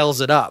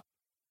dials it up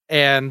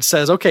and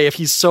says, okay, if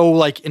he's so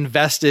like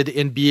invested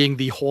in being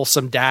the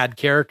wholesome dad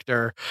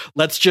character,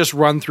 let's just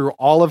run through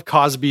all of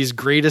Cosby's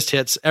greatest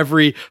hits,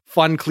 every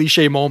fun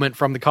cliche moment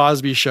from the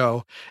Cosby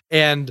Show,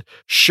 and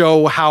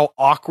show how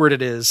awkward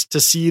it is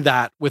to see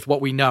that with what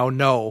we now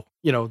know,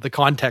 you know, the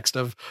context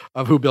of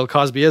who Bill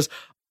Cosby is.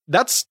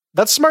 That's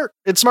smart.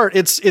 It's smart.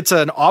 It's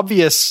an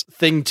obvious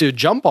thing to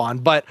jump on,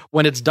 but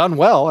when it's done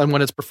well and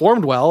when it's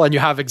performed well and you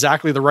have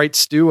exactly the right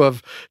stew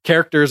of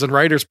characters and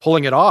writers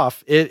pulling it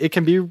off, it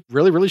can be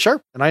really, really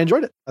sharp. And I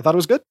enjoyed it. I thought it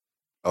was good.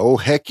 Oh,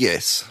 heck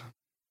yes.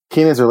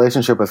 Keenan's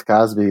relationship with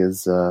Cosby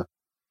is, you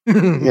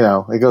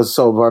know, it goes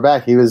so far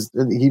back.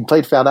 He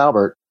played Fat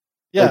Albert.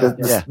 Yeah.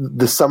 Like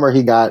the summer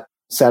he got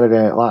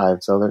Saturday Night Live.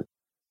 So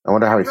I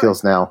wonder how he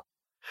feels now.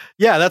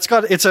 Yeah,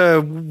 it's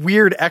a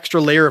weird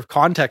extra layer of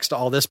context to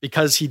all this,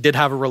 because he did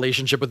have a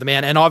relationship with the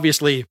man and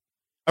obviously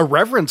a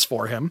reverence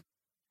for him.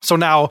 So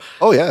now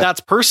that's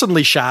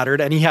personally shattered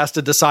and he has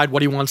to decide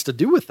what he wants to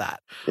do with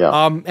that.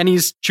 Yeah. And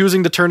he's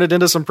choosing to turn it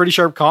into some pretty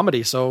sharp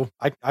comedy. So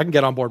I can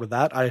get on board with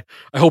that. I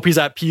hope he's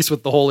at peace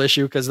with the whole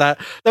issue, because that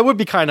would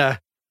be kind of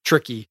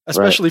tricky,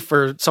 especially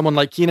for someone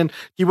like Keenan.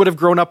 He would have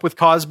grown up with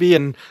Cosby,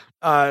 and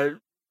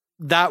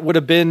that would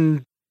have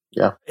been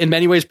in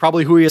many ways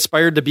probably who he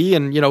aspired to be,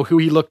 and, you know, who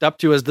he looked up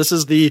to as this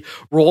is the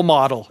role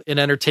model in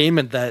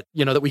entertainment that,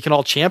 you know, that we can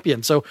all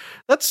champion. So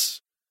there's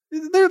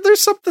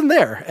something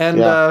there.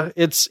 And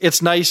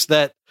it's nice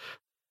that,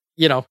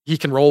 you know, he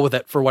can roll with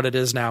it for what it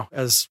is now,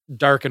 as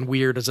dark and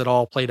weird as it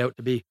all played out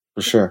to be.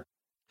 For sure.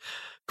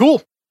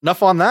 Cool.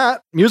 Enough on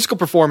that. Musical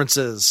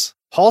performances.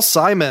 Paul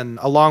Simon,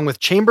 along with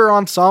chamber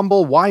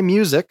ensemble Y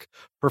Music,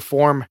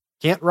 perform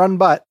Can't Run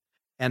But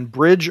and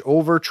Bridge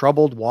Over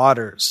Troubled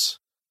Waters.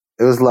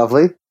 It was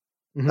lovely.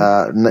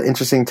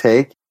 Interesting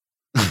take.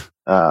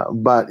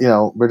 But, you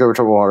know, Bridge Over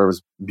Troubled Water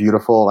was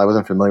beautiful. I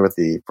wasn't familiar with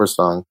the first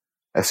song.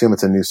 I assume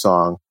it's a new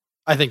song.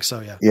 I think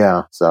so, yeah.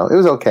 Yeah, so it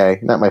was okay.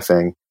 Not my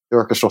thing. The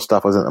orchestral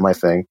stuff wasn't my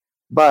thing.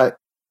 But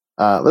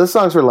the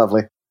songs were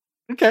lovely.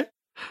 Okay.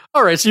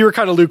 All right, so you were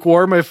kind of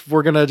lukewarm if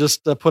we're going to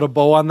just put a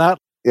bow on that.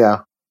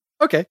 Yeah.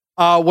 Okay.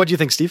 What do you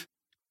think, Steve?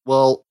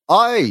 Well,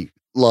 I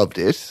loved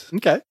it.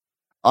 Okay.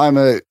 I'm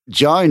a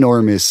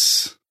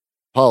ginormous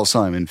Paul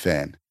Simon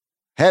fan.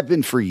 Have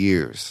been for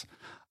years.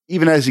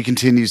 Even as he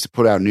continues to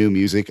put out new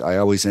music, I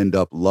always end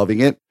up loving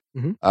it.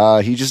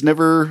 He just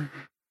never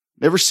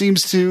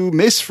seems to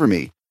miss for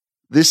me.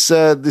 This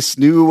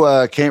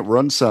new Can't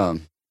Run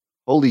song,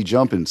 holy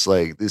jumpins',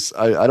 like this.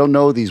 I don't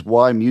know these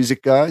Y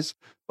Music guys,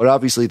 but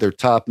obviously they're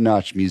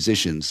top-notch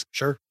musicians.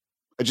 Sure.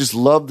 I just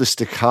love the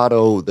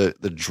staccato,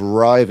 the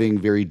driving,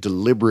 very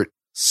deliberate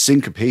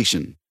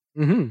syncopation.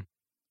 And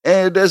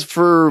as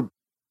for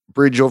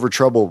Bridge Over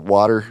Troubled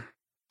Water,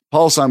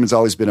 Paul Simon's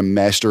always been a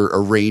master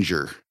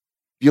arranger.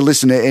 If you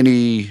listen to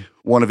any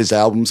one of his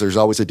albums, there's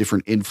always a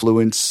different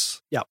influence.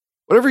 Yeah.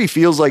 Whatever he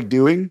feels like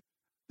doing,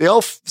 they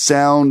all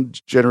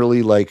sound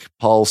generally like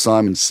Paul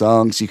Simon's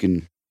songs. You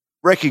can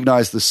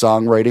recognize the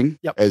songwriting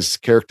as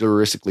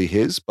characteristically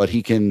his, but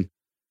he can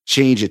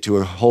change it to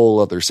a whole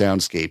other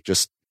soundscape,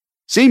 just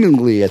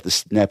seemingly at the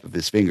snap of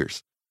his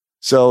fingers.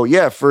 So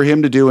yeah, for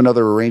him to do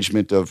another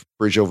arrangement of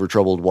Bridge Over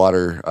Troubled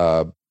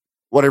Water,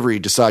 whatever he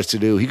decides to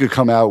do, he could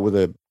come out with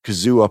a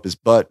kazoo up his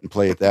butt and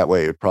play it that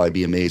way. It would probably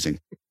be amazing.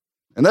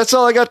 And that's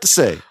all I got to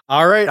say.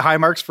 All right. High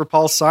marks for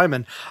Paul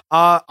Simon.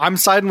 I'm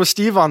siding with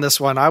Steve on this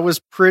one. I was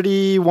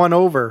pretty won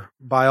over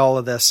by all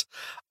of this.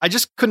 I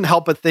just couldn't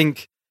help but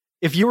think,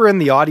 if you were in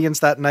the audience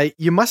that night,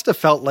 you must have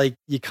felt like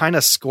you kind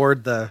of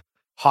scored the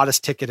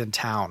hottest ticket in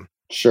town.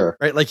 Sure.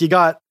 Right? Like, you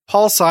got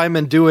Paul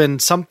Simon doing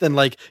something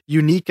like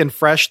unique and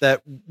fresh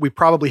that we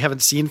probably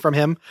haven't seen from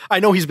him. I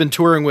know he's been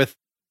touring with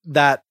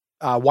that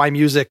Y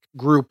Music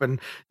group,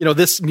 and, you know,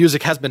 this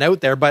music has been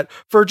out there, but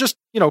for just,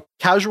 you know,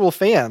 casual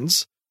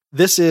fans,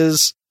 this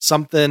is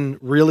something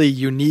really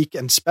unique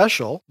and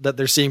special that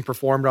they're seeing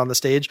performed on the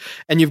stage.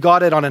 And you've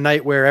got it on a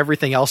night where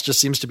everything else just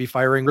seems to be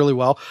firing really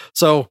well.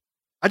 So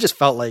I just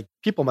felt like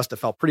people must have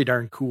felt pretty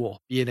darn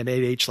cool being in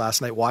 8H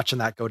last night, watching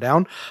that go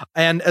down.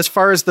 And as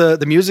far as the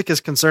music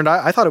is concerned,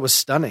 I thought it was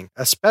stunning,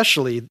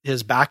 especially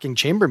his backing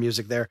chamber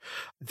music there.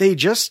 They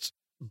just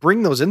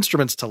bring those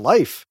instruments to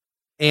life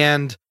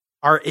and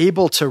are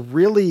able to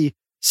really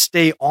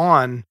stay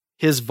on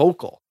his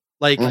vocal.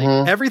 Like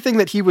everything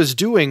that he was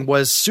doing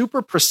was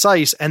super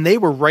precise, and they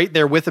were right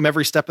there with him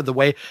every step of the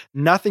way.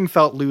 Nothing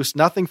felt loose.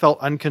 Nothing felt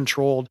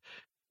uncontrolled.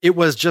 It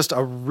was just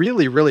a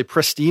really, really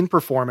pristine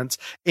performance.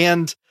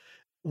 And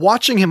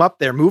watching him up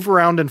there move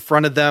around in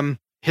front of them,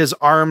 his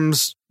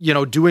arms,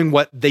 doing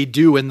what they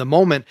do in the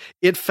moment,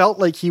 it felt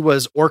like he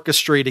was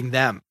orchestrating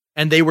them,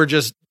 and they were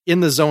just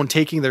in the zone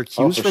taking their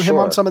cues from him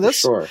on some of this.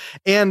 Sure.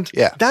 And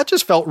that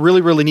just felt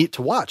really, really neat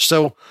to watch.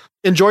 So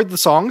enjoyed the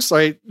songs.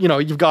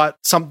 You've got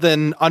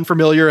something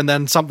unfamiliar and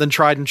then something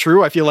tried and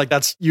true. I feel like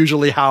that's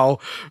usually how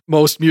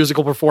most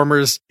musical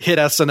performers hit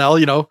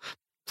SNL,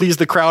 please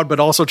the crowd, but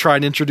also try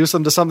and introduce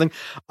them to something.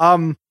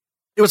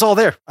 It was all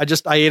there. I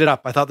ate it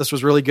up. I thought this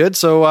was really good.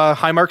 So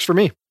high marks for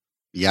me.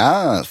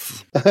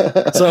 Yes.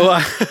 So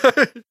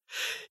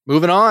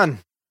moving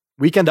on,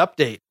 weekend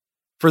update.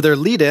 For their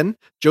lead-in,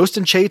 Jost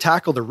and Che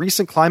tackle the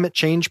recent climate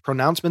change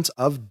pronouncements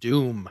of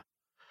doom.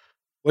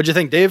 What'd you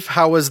think, Dave?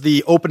 How was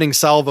the opening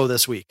salvo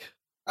this week?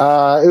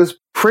 It was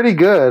pretty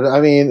good.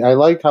 I mean, I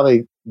liked how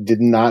they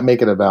did not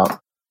make it about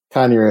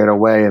Kanye right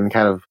away and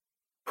kind of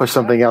push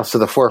something else to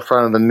the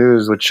forefront of the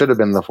news, which should have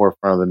been the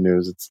forefront of the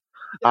news. It's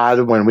odd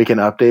when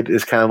Weekend Update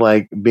is kind of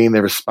like being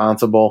the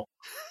responsible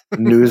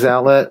news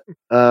outlet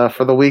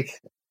for the week.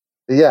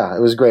 But yeah, it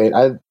was great.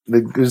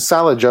 It was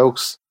solid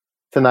jokes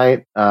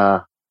tonight.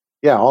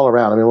 All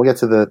around. I mean, we'll get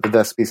to the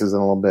desk pieces in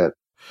a little bit.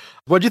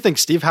 What do you think,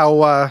 Steve?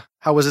 How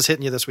was this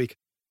hitting you this week?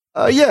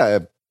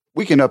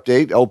 Weekend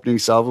Update opening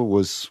salvo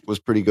was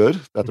pretty good.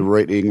 Thought the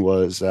writing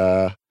was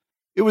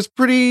it was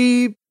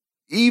pretty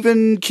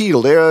even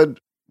keel. They're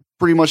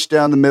pretty much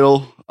down the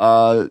middle.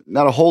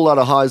 Not a whole lot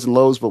of highs and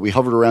lows, but we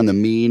hovered around the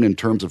mean in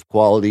terms of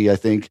quality, I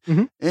think.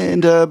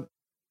 And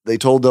they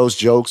told those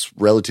jokes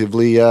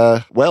relatively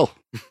well,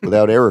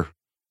 without error.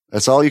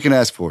 That's all you can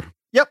ask for.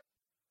 Yep,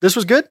 this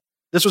was good.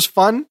 This was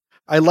fun.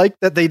 I like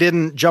that they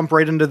didn't jump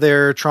right into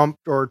their Trump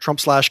 /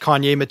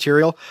 Kanye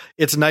material.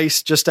 It's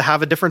nice just to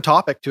have a different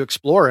topic to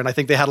explore. And I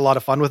think they had a lot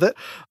of fun with it.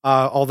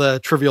 All the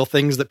trivial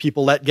things that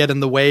people let get in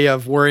the way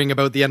of worrying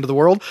about the end of the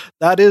world.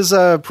 That is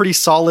a pretty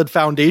solid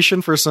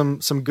foundation for some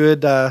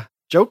good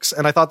jokes.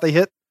 And I thought they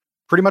hit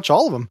pretty much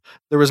all of them.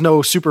 There was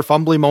no super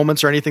fumbly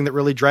moments or anything that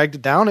really dragged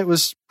it down. It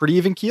was pretty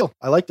even keel.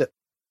 I liked it.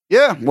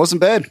 Yeah,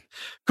 wasn't bad.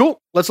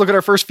 Cool. Let's look at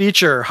our first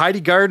feature.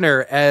 Heidi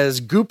Gardner as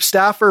Goop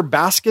staffer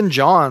Baskin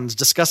Johns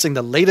discussing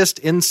the latest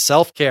in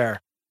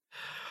self-care.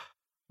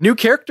 New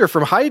character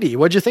from Heidi.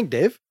 What'd you think,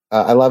 Dave?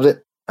 I loved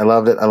it. I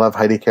love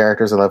Heidi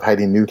characters. I love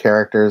Heidi new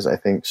characters. I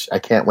think I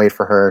can't wait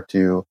for her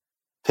to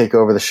take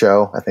over the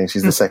show. I think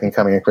she's the second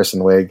coming of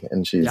Kristen Wiig,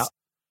 and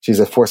she's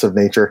a force of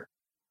nature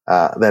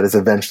that is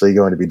eventually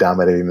going to be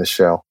dominating the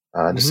show.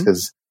 Just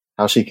because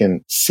how she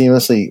can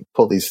seamlessly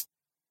pull these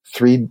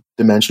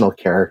three-dimensional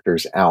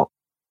characters out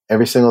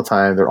every single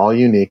time. They're all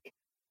unique.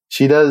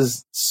 She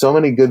does so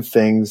many good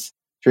things.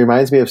 She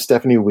reminds me of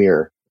Stephanie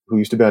Weir, who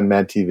used to be on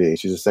Mad TV.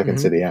 She's a Second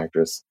City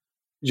actress.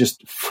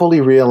 Just fully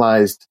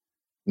realized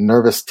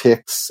nervous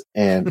tics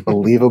and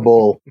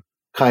believable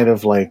kind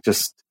of like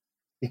just,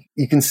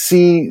 you can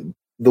see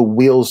the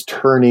wheels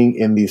turning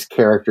in these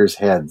characters'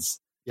 heads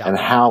and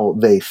how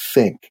they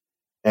think.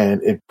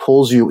 And it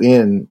pulls you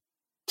in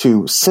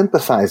to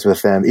sympathize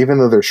with them, even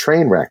though they're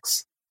train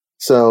wrecks.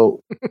 So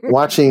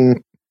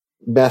watching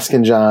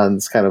Baskin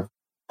Johns kind of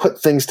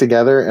put things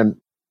together and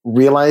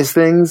realize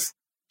things,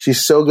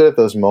 she's so good at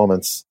those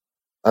moments.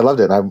 I loved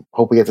it. I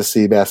hope we get to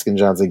see Baskin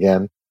Johns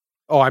again.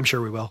 Oh, I'm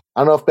sure we will. I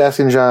don't know if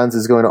Baskin Johns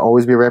is going to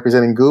always be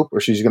representing Goop or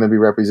she's going to be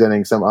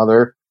representing some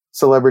other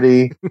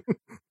celebrity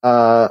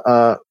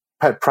pet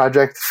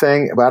project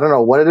thing. But I don't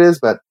know what it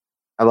is, but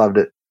I loved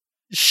it.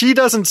 She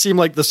doesn't seem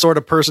like the sort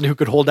of person who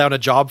could hold down a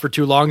job for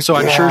too long, so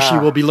I'm sure she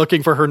will be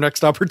looking for her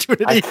next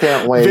opportunity. I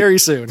can't wait very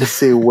soon to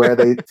see where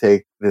they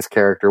take this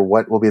character,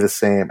 what will be the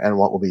same and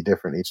what will be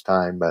different each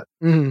time. But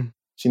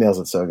she nails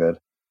it so good.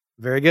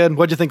 Very good.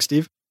 What'd you think,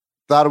 Steve?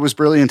 Thought it was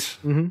brilliant.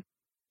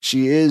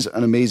 She is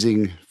an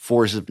amazing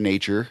force of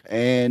nature,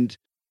 and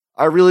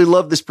I really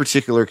love this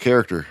particular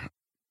character.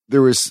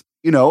 There was,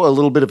 a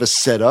little bit of a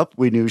setup.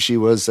 We knew she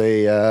was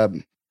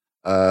a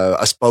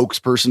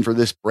spokesperson for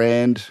this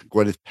brand.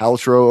 Gwyneth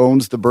Paltrow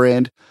owns the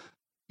brand.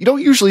 You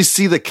don't usually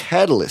see the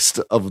catalyst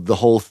of the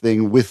whole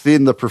thing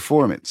within the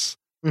performance.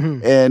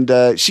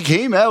 And she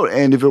came out,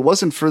 and if it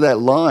wasn't for that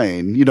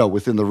line,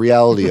 within the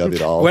reality of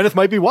it all. Gwyneth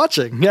might be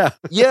watching, yeah.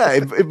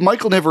 If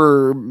Michael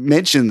never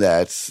mentioned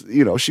that,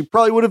 she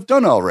probably would have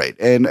done all right.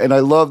 And I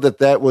love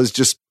that was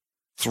just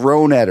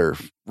thrown at her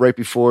right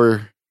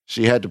before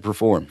she had to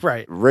perform.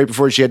 Right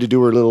before she had to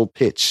do her little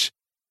pitch.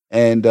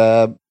 And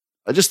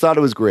I just thought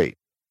it was great.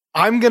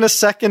 I'm going to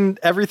second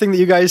everything that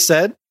you guys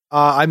said.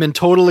 I'm in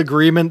total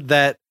agreement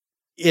that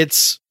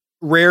it's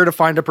rare to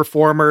find a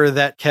performer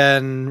that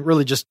can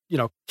really just,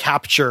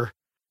 capture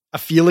a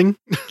feeling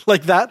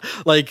like that.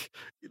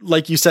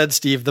 Like you said,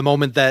 Steve, the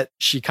moment that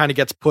she kind of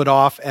gets put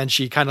off and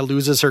she kind of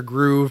loses her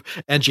groove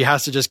and she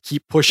has to just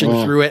keep pushing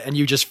through it, and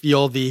you just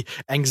feel the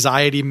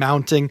anxiety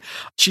mounting.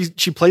 She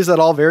plays that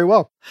all very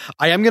well.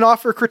 I am going to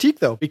offer a critique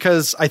though,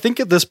 because I think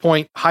at this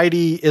point,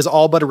 Heidi is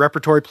all but a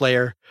repertory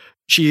player.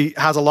 She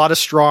has a lot of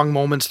strong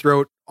moments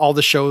throughout all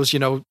the shows.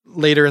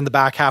 Later in the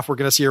back half, we're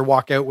going to see her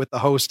walk out with the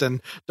host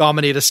and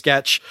dominate a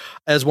sketch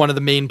as one of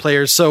the main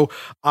players. So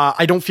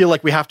I don't feel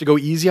like we have to go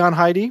easy on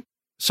Heidi.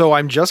 So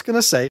I'm just going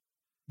to say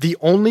the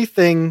only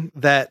thing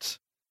that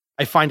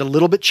I find a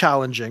little bit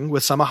challenging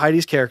with some of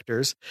Heidi's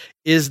characters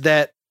is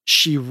that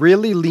she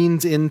really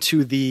leans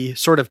into the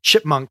sort of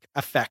chipmunk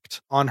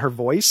effect on her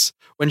voice.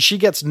 When she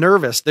gets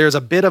nervous, there's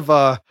a bit of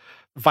a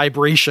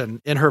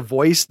vibration in her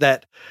voice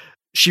that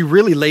she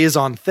really lays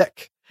on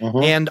thick.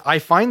 And I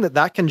find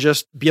that can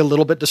just be a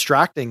little bit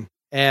distracting,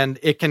 and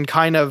it can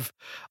kind of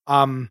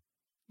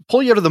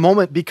pull you out of the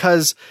moment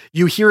because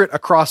you hear it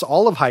across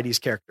all of Heidi's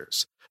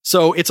characters.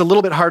 So it's a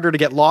little bit harder to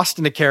get lost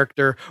in a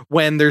character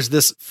when there's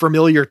this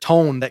familiar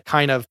tone that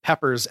kind of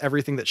peppers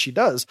everything that she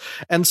does.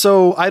 And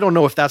so I don't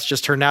know if that's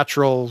just her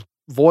natural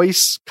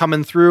voice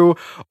coming through,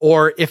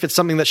 or if it's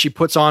something that she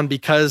puts on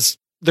because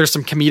there's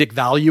some comedic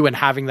value in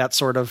having that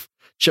sort of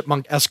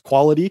chipmunk-esque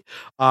quality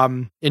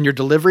in your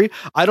delivery.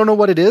 I don't know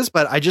what it is,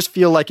 but I just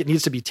feel like it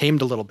needs to be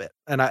tamed a little bit.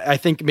 And I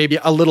think maybe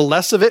a little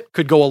less of it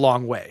could go a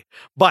long way.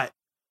 But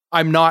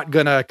I'm not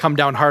going to come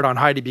down hard on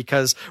Heidi,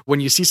 because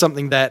when you see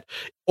something that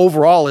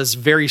overall is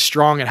very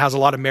strong and has a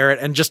lot of merit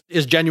and just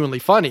is genuinely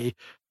funny,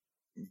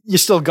 you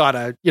still got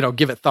to,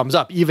 give it thumbs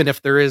up, even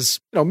if there is,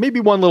 maybe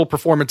one little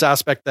performance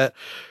aspect that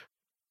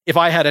if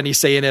I had any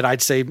say in it,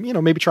 I'd say,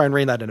 maybe try and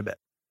rein that in a bit.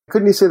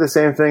 Couldn't you say the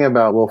same thing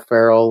about Will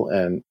Ferrell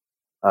and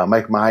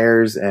Mike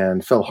Myers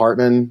and Phil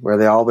Hartman, where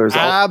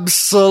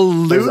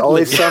absolutely, there's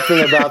always something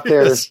about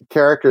their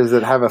characters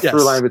that have a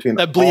through line between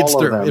that bleeds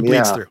all through. of them. It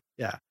bleeds through.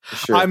 Yeah.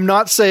 Sure. I'm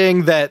not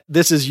saying that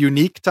this is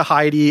unique to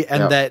Heidi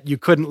and that you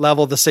couldn't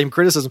level the same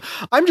criticism.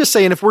 I'm just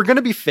saying, if we're going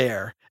to be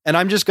fair, and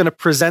I'm just going to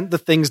present the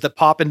things that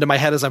pop into my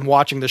head as I'm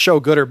watching the show,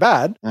 good or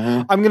bad,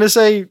 I'm going to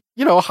say,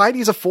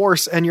 Heidi's a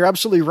force, and you're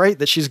absolutely right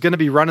that she's going to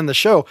be running the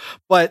show.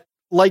 But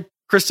like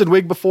Kristen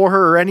Wiig before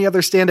her or any other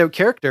standout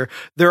character,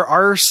 there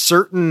are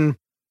certain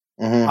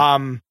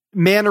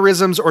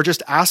mannerisms or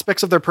just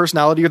aspects of their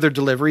personality or their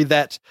delivery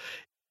that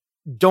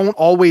don't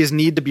always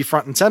need to be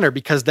front and center,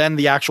 because then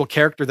the actual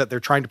character that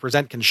they're trying to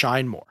present can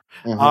shine more.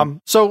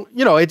 So,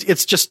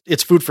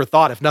 it's food for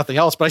thought, if nothing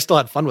else, but I still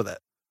had fun with it.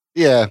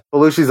 Yeah.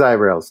 Belushi's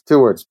eyebrows. 2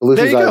 words.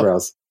 Belushi's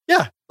eyebrows.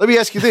 Yeah. Let me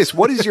ask you this.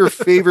 What is your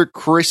favorite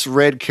Chris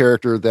Redd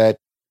character that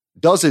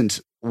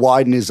doesn't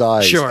widen his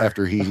eyes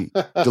after he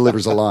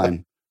delivers a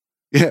line?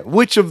 Yeah.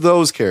 Which of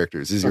those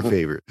characters is your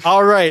favorite?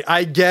 All right.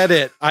 I get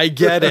it.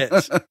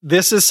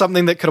 This is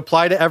something that could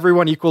apply to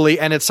everyone equally.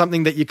 And it's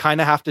something that you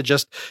kind of have to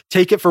just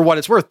take it for what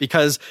it's worth,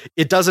 because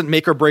it doesn't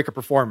make or break a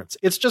performance.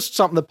 It's just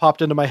something that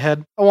popped into my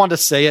head. I wanted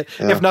to say it,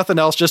 if nothing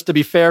else, just to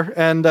be fair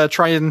and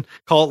try and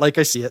call it like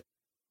I see it.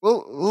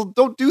 Well,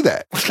 don't do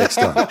that next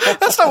time.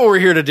 That's not what we're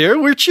here to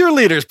do. We're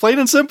cheerleaders, plain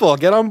and simple.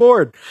 Get on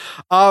board.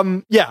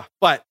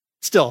 But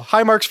still,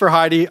 high marks for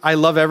Heidi. I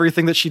love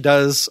everything that she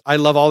does. I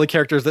love all the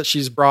characters that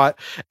she's brought,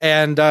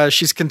 and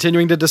she's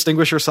continuing to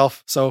distinguish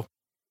herself. So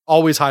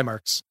always high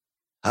marks.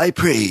 High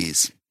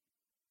praise.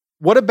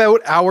 What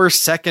about our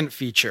second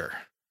feature?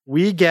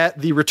 We get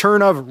the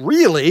return of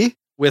Really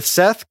with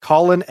Seth,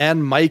 Colin,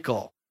 and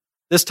Michael.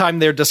 This time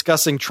they're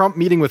discussing Trump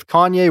meeting with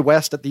Kanye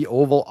West at the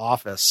Oval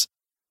Office.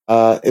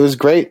 It was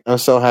great. I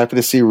was so happy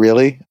to see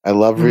Really. I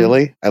love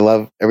Really. I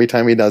love every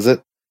time he does it.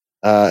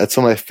 It's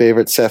one of my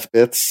favorite Seth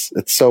bits.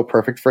 It's so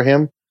perfect for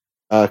him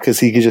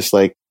because he could just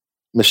like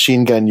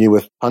machine gun you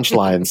with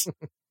punchlines.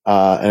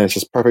 And it's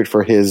just perfect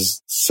for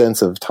his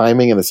sense of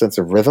timing and the sense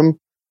of rhythm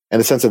and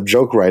the sense of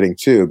joke writing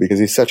too, because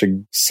he's such a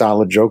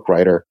solid joke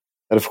writer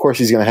that of course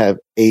he's going to have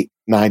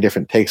 8-9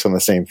 different takes on the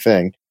same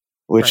thing,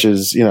 which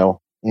is,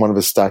 one of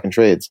his stock and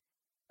trades.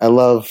 I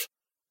love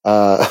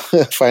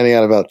finding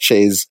out about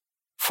Che's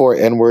 4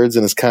 N-words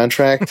in his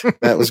contract.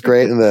 That was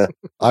great. And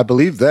I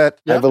believe that.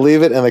 I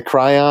believe it. And the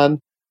Cryon,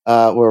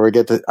 where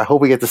I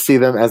hope we get to see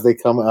them as they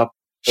come up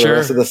for the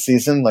rest of the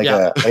season. Like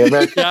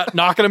America,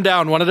 knocking them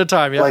down one at a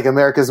time. Yeah. Like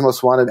America's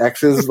Most Wanted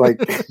Exes. Like,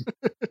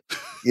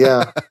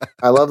 yeah.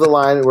 I love the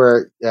line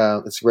where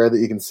it's rare that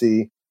you can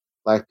see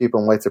black people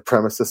and white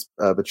supremacists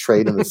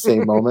betrayed in the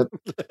same moment.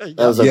 That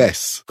was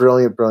a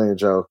brilliant, brilliant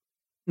joke.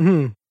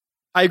 Mm-hmm.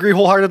 I agree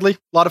wholeheartedly. A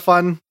lot of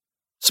fun.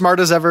 Smart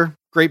as ever.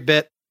 Great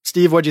bit.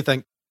 Steve, what'd you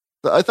think?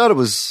 I thought it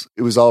was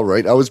all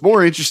right. I was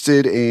more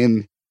interested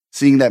in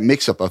seeing that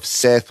mix up of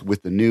Seth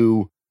with the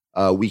new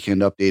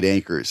Weekend Update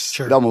anchors.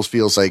 Sure. It almost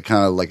feels like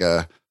kind of like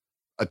a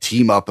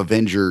team up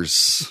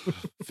Avengers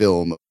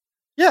film.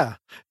 Yeah.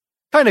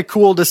 Kind of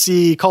cool to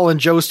see Colin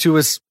Jost, who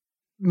was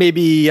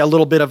maybe a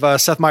little bit of a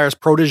Seth Meyers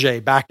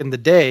protege back in the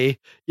day.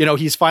 You know,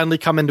 he's finally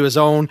come into his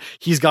own.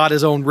 He's got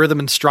his own rhythm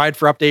and stride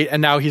for Update,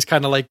 and now he's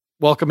kind of like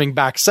welcoming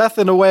back Seth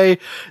in a way.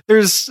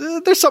 There's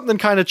something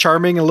kind of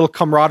charming, a little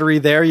camaraderie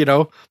there, you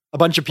know, a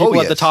bunch of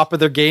people at the top of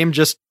their game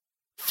just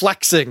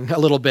flexing a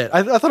little bit.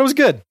 I thought it was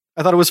good.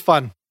 I thought it was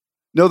fun.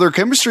 No, their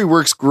chemistry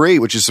works great,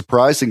 which is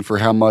surprising for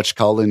how much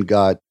Colin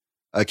got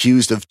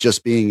accused of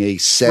just being a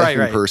Seth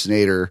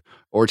impersonator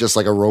or just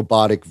like a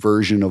robotic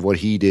version of what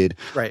he did.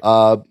 Right.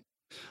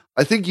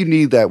 I think you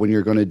need that when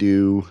you're going to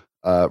do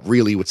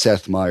really with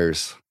Seth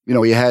Meyers. You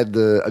know, he had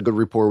a good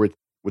rapport with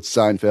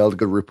Seinfeld, a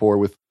good rapport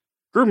with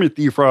Kermit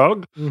the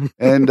Frog,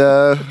 and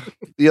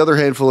the other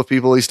handful of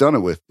people he's done it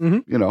with.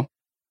 You know,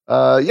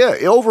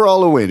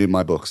 overall a win in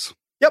my books.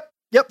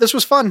 Yep, this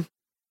was fun.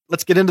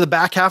 Let's get into the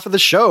back half of the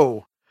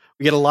show.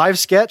 We get a live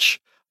sketch.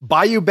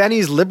 Bayou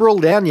Benny's Liberal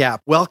Lanyap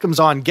welcomes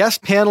on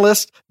guest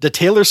panelist da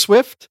Taylor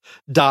Swift,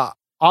 da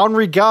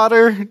Henri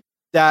Goddard,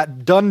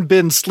 that done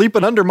been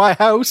sleeping under my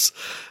house,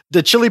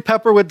 the Chili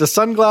Pepper with the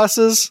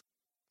sunglasses,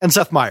 and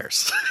Seth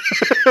Meyers.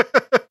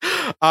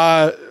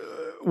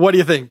 What do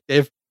you think,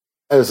 Dave?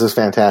 This is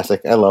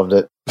fantastic. I loved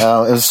it. It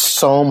was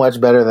so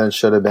much better than it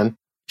should have been.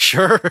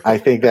 Sure. I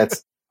think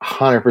that's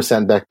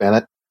 100% Beck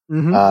Bennett.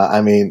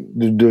 I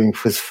mean, doing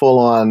his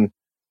full-on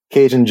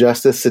Cajun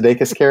Justice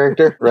Sudeikis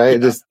character,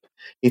 right? Just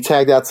he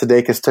tagged out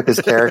Sudeikis, took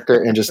his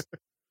character, and just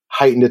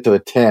heightened it to a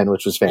 10,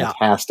 which was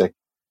fantastic.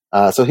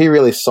 So he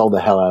really sold the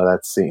hell out of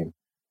that scene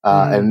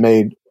and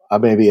made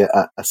maybe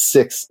a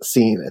 6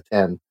 scene a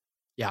 10.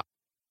 Yeah.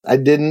 I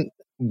didn't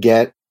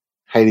get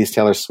Heidi's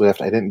Taylor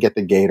Swift. I didn't get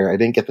the Gator. I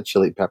didn't get the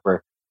Chili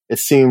Pepper. It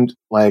seemed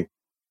like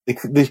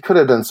they could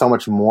have done so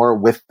much more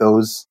with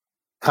those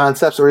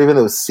concepts or even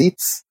those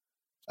seats.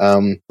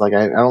 Like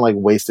I don't like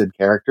wasted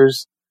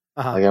characters.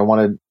 Like I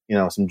wanted, you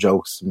know, some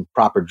jokes, some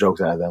proper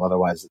jokes out of them.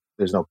 Otherwise,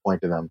 there's no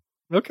point to them.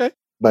 Okay.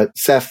 But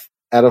Seth,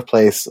 out of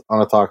place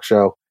on a talk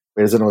show,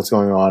 he doesn't know what's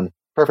going on.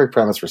 Perfect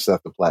premise for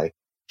Seth to play.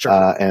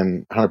 Sure.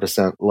 And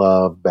 100%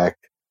 love Beck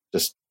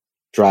just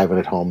driving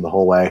it home the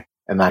whole way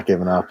and not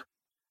giving up.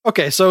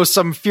 Okay, so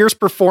some fierce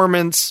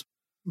performance,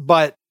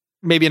 but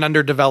maybe an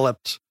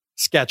underdeveloped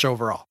sketch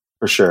overall.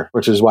 For sure,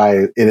 which is why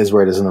it is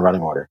where it is in the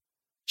running order.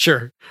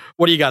 Sure.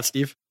 What do you got,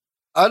 Steve?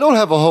 I don't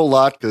have a whole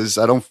lot because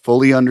I don't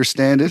fully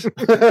understand it.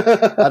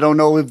 I don't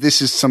know if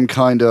this is some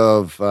kind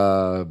of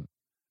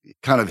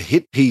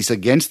hit piece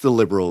against the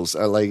liberals.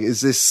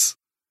 Is this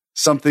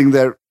something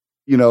that,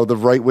 you know, the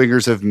right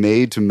wingers have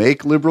made to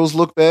make liberals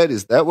look bad?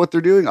 Is that what they're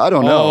doing? I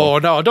don't know. Oh,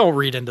 no, don't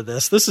read into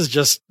this. This is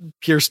just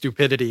pure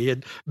stupidity.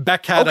 And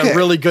Beck had a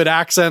really good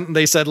accent, and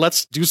they said,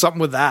 let's do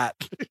something with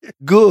that.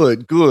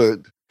 Good.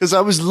 Because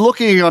I was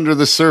looking under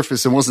the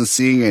surface and wasn't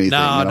seeing anything.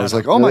 I was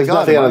like, oh my God.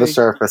 Nothing under the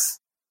surface.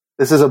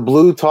 This is a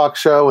blue talk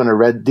show in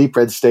a deep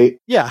red state.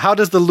 Yeah. How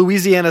does the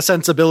Louisiana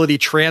sensibility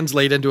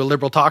translate into a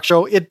liberal talk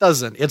show? It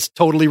doesn't. It's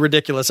totally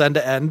ridiculous end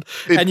to end.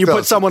 And you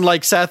put someone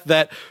like Seth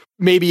that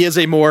maybe is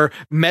a more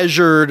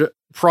measured,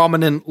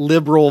 prominent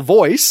liberal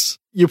voice.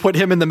 You put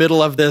him in the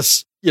middle of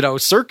this, you know,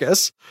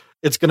 circus.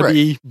 It's going to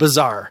be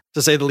bizarre,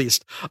 to say the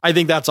least. I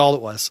think that's all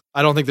it was.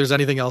 I don't think there's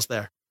anything else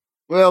there.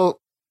 Well,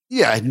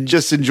 yeah,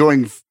 just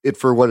enjoying it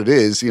for what it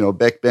is. You know,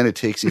 Beck Bennett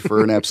takes you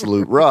for an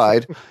absolute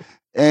ride.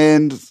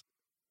 And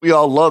we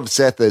all love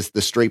Seth as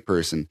the straight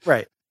person.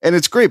 Right. And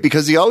it's great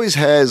because he always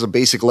has a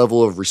basic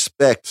level of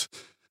respect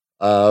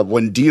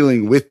when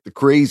dealing with the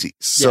crazies.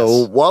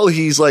 So while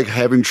he's like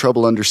having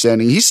trouble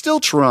understanding, he's still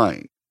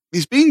trying.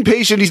 He's being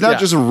patient. He's not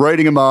just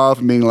writing him off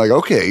and being like,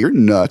 okay, you're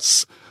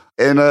nuts.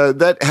 And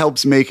that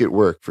helps make it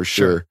work for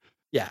sure.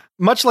 Yeah.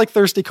 Much like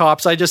Thirsty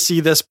Cops, I just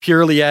see this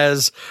purely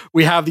as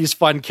we have these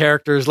fun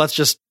characters. Let's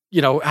just,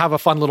 you know, have a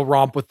fun little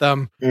romp with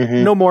them.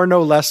 No more,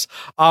 no less.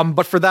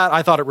 But for that,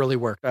 I thought it really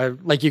worked.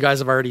 Like you guys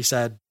have already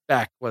said,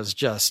 Beck was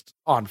just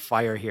on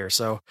fire here.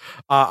 So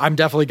I'm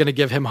definitely going to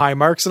give him high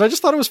marks. And I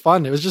just thought it was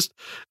fun. It was just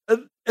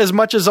as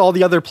much as all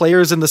the other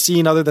players in the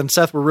scene other than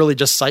Seth were really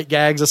just sight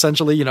gags,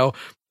 essentially. You know,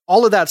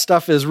 all of that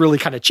stuff is really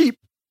kind of cheap.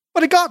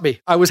 But it got me.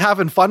 I was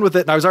having fun with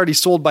it, and I was already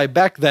sold by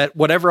Beck that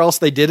whatever else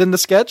they did in the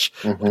sketch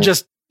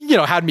just, you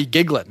know, had me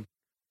giggling.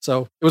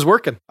 So it was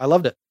working. I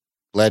loved it.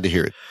 Glad to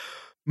hear it.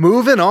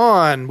 Moving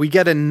on, we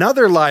get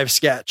another live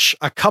sketch.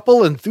 A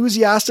couple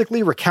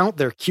enthusiastically recount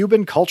their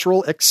Cuban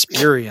cultural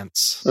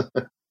experience.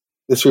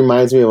 This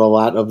reminds me of a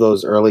lot of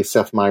those early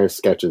Seth Meyers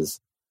sketches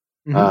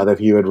that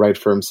he would write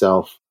for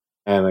himself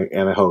and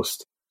a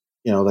host.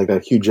 You know, like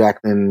that Hugh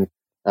Jackman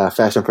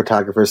fashion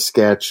photographer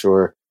sketch,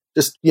 or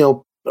just, you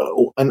know,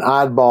 an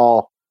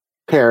oddball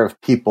pair of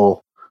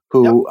people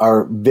who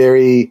are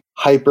very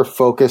hyper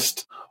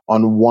focused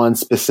on one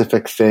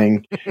specific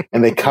thing,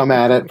 and they come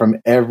at it from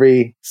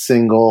every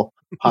single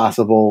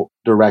possible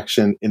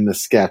direction in the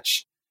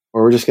sketch,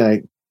 where we're just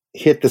going to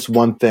hit this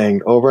one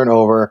thing over and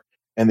over,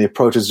 and the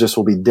approaches just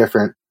will be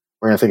different.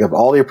 We're going to think of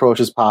all the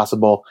approaches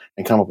possible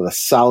and come up with a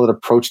solid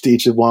approach to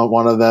each of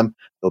one of them.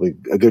 There'll be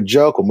a good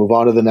joke. We'll move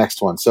on to the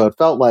next one. So it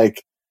felt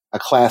like a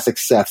classic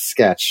Seth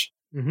sketch.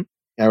 And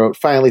I wrote,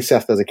 finally,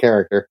 Seth as a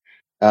character.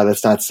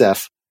 That's not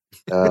Seth.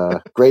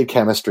 great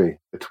chemistry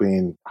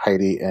between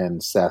Heidi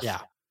and Seth. Yeah.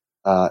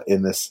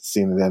 In this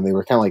scene, and then they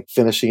were kind of like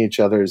finishing each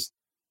other's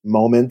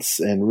moments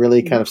and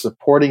really kind of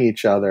supporting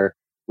each other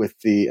with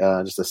the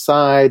just the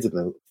sides and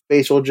the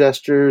facial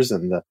gestures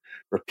and the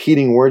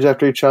repeating words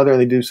after each other.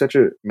 And they do such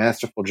a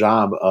masterful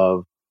job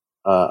of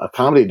a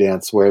comedy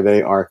dance where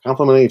they are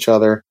complimenting each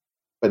other,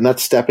 but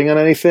not stepping on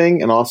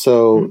anything, and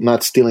also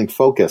not stealing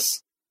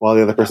focus while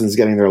the other person's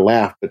getting their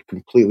laugh, but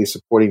completely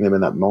supporting them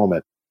in that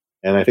moment.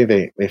 And I think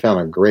they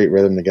found a great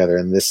rhythm together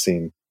in this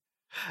scene.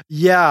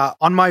 Yeah,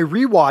 on my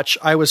rewatch,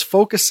 I was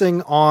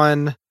focusing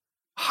on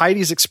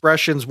Heidi's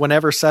expressions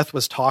whenever Seth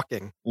was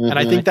talking. And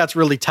I think that's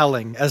really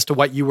telling as to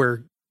what you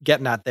were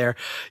getting at there.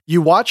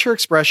 You watch her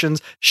expressions,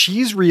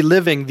 she's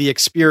reliving the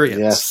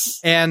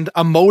experience and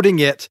emoting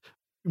it,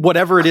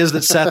 whatever it is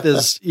that Seth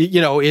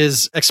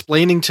is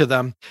explaining to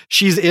them.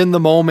 She's in the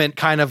moment,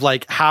 kind of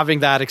like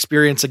having that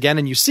experience again,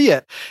 and you see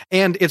it,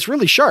 and it's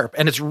really sharp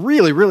and it's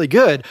really, really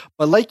good.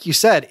 But like you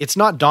said, it's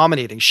not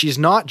dominating. She's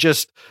not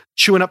just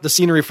chewing up the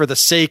scenery for the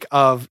sake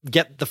of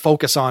get the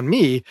focus on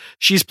me.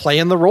 She's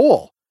playing the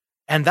role,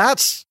 and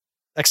that's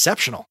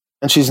exceptional.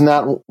 And she's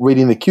not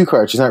reading the cue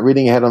cards. She's not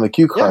reading ahead on the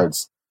cue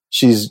cards.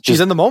 She's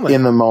in the moment.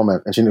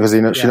 And she knows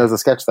the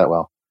sketch that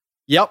well.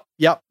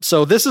 Yep.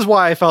 So this is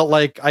why I felt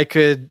like I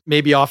could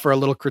maybe offer a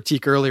little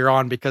critique earlier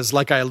on, because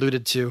like I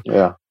alluded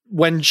to,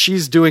 when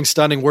she's doing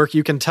stunning work,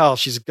 you can tell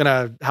she's going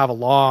to have a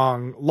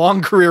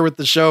long career with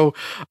the show.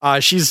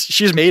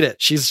 She's made it.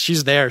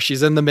 She's there.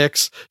 She's in the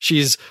mix.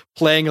 She's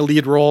playing a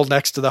lead role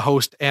next to the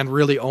host and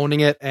really owning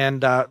it.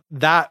 And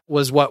that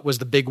was what was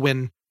the big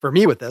win for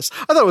me with this.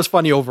 I thought it was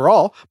funny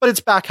overall, but it's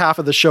back half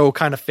of the show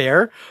kind of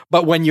fair.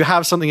 But when you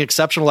have something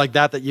exceptional like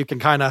that you can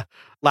kind of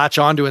latch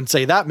onto and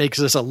say that makes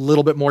this a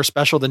little bit more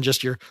special than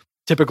just your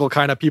typical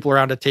kind of people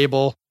around a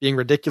table being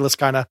ridiculous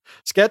kind of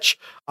sketch,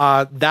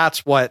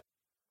 that's what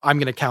I'm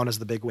going to count as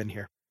the big win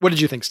here. What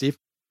did you think, Steve?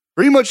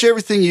 Pretty much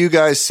everything you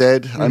guys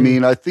said. I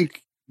mean, I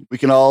think we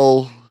can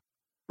all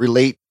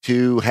relate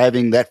to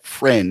having that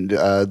friend,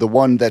 the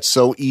one that's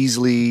so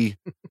easily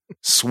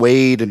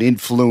swayed and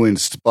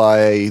influenced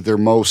by their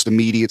most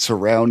immediate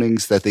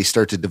surroundings that they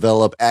start to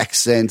develop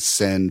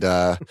accents and,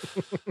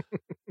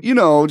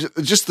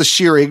 just the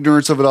sheer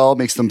ignorance of it all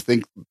makes them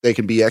think they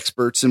can be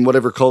experts in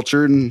whatever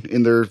culture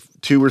in their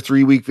 2 or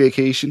 3 week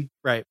vacation.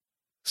 Right.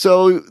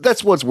 So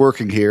that's what's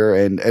working here.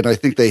 And I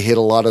think they hit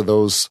a lot of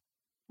those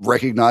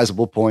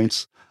recognizable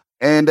points.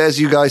 And as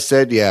you guys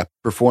said,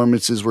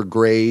 performances were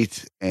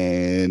great,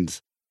 and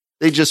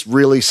they just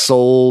really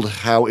sold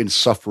how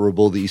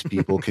insufferable these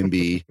people can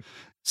be.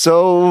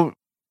 So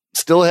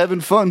still having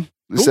fun.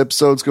 This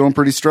episode's going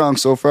pretty strong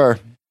so far.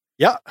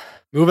 Yeah.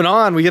 Moving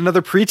on, we get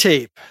another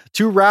pre-tape.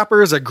 2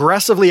 rappers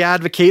aggressively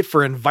advocate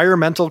for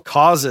environmental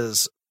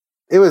causes.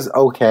 It was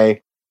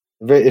okay.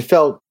 It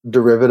felt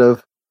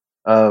derivative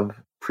of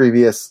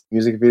previous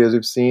music videos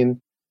we've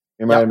seen.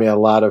 It reminded me a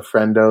lot of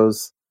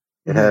Friendos.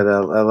 It had a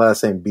lot of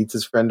same beats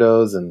as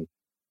Friendos, and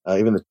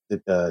even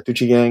the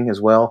Tucci Gang as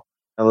well.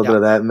 A little bit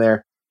of that in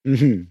there.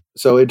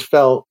 So it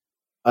felt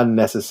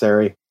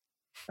unnecessary.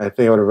 I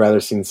think I would have rather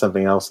seen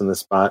something else in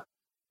this spot.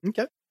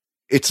 Okay.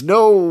 It's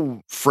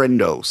no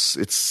Friendos.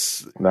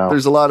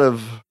 There's a lot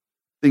of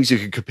things you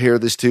could compare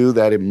this to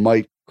that it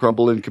might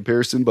crumble in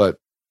comparison, but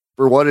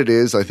for what it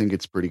is, I think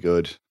it's pretty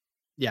good.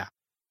 Yeah.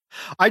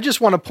 I just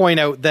want to point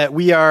out that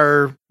we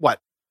are,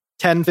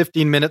 10,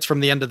 15 minutes from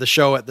the end of the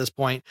show at this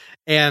point,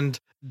 and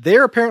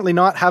they're apparently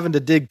not having to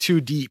dig too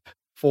deep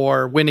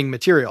for winning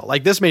material.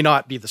 Like, this may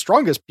not be the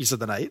strongest piece of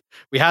the night.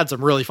 We had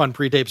some really fun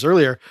pre-tapes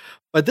earlier,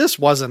 but this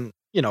wasn't,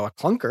 a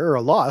clunker or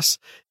a loss.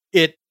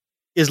 It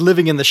is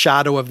living in the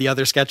shadow of the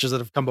other sketches that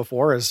have come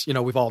before, as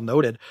we've all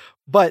noted.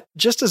 But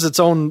just as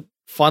its own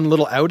fun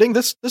little outing,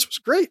 this was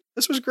great.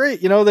 This was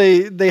great.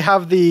 They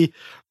have the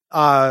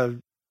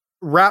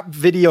rap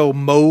video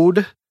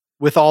mode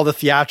with all the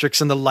theatrics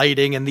and the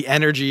lighting and the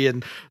energy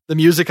and the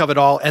music of it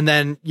all. And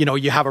then,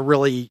 you have a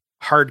really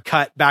hard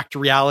cut back to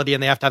reality,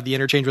 and they have to have the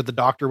interchange with the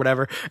doctor,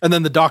 whatever. And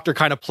then the doctor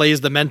kind of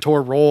plays the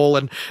mentor role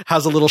and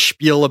has a little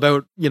spiel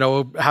about,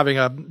 having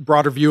a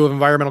broader view of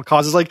environmental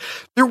causes. Like,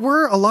 there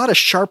were a lot of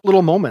sharp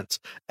little moments.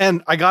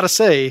 And I gotta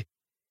say,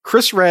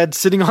 Chris Redd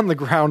sitting on the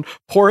ground,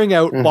 pouring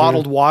out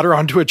bottled water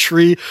onto a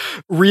tree,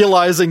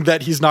 realizing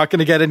that he's not going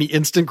to get any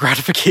instant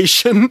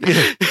gratification,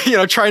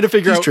 trying to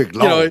figure out,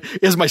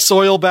 is my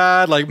soil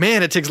bad? Like,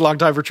 man, it takes a long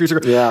time for trees to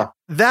grow. Yeah.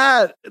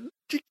 That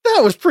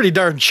was pretty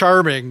darn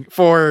charming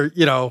for,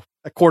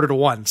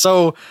 1:45.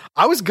 So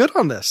I was good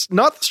on this.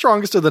 Not the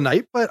strongest of the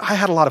night, but I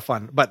had a lot of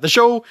fun. But the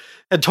show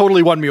had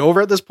totally won me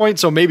over at this point,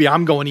 so maybe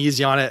I'm going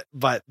easy on it,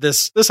 but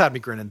this had me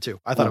grinning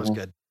too. I thought it was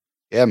good.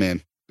 Yeah,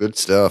 man. Good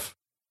stuff.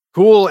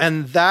 Cool.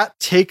 And that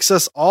takes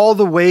us all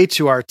the way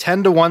to our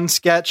 10-1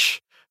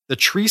 sketch. The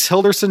Treese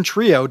Hilderson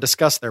trio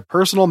discuss their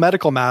personal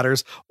medical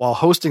matters while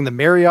hosting the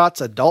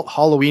Marriott's adult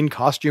Halloween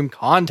costume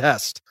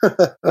contest.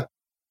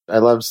 I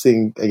love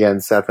seeing, again,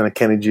 Seth in a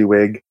Kenny G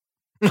wig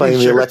playing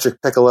the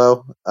electric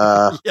piccolo.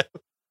 And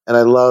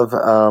I love,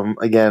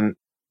 again,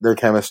 their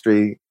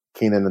chemistry,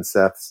 Keenan and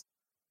Seth's.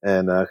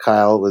 and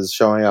Kyle was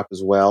showing up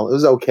as well. It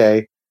was okay.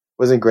 It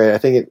wasn't great. I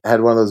think it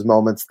had one of those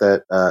moments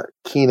that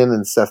Keenan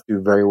and Seth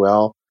do very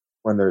well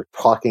when they're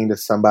talking to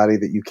somebody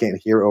that you can't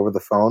hear over the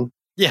phone.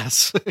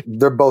 Yes.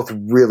 They're both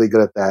really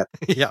good at that.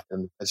 Yeah.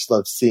 And I just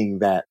love seeing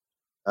that.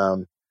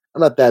 I'm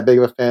not that big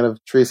of a fan of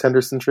Therese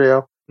Henderson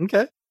Trio.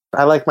 Okay.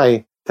 I like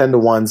my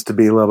 10-to-1s to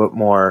be a little bit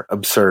more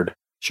absurd.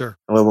 Sure.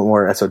 A little bit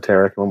more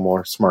esoteric, a little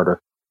more smarter.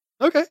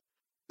 Okay.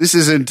 This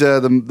isn't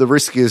the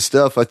riskiest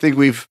stuff. I think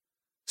we've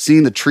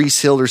seen the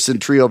Therese Henderson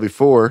Trio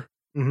before.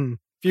 Mm-hmm.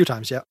 A few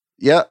times, yeah.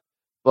 Yeah,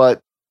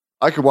 but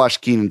I could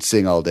watch Keenan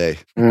sing all day.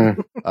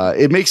 Mm.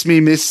 It makes me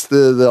miss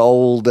the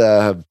old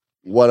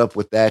what up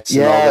with that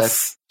and all that.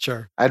 Yes.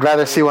 Sure. I'd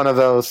rather see one of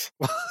those.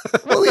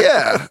 Well,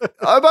 yeah.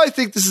 I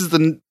think this is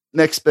the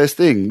next best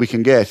thing we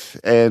can get.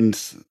 And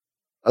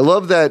I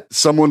love that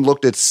someone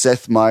looked at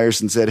Seth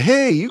Meyers and said,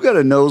 hey, you got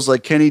a nose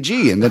like Kenny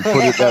G, and then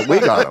put that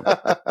wig on him.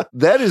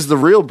 That is the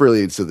real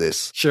brilliance of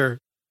this. Sure.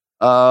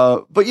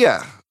 But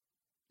yeah,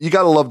 you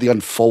got to love the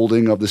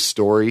unfolding of the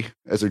story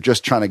as they're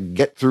just trying to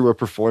get through a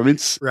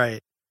performance.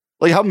 Right.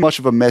 Like, how much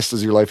of a mess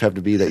does your life have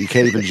to be that you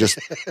can't even just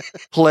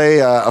play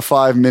a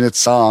 5-minute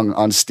song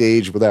on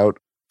stage without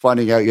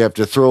finding out you have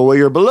to throw away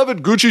your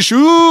beloved Gucci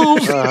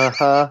shoes?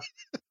 Uh-huh.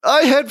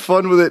 I had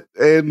fun with it,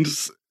 and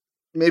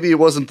maybe it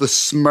wasn't the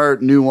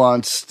smart,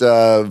 nuanced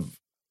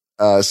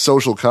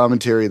social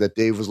commentary that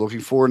Dave was looking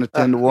for in a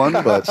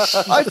 10-to-1, but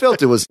I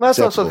felt it was Not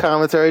acceptable. social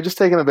commentary, just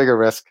taking a bigger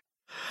risk.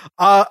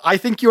 I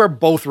think you are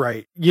both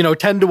right.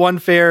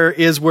 10-to-1 fair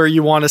is where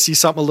you want to see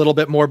something a little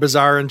bit more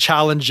bizarre and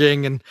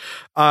challenging and,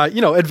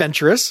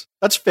 adventurous.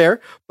 That's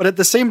fair. But at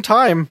the same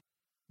time,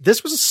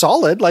 this was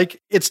solid.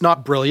 Like, it's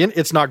not brilliant.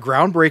 It's not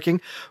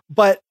groundbreaking.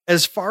 But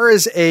as far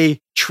as a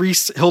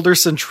Therese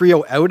Henderson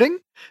Trio outing,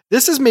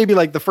 this is maybe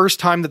like the first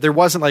time that there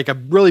wasn't like a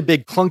really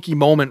big clunky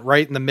moment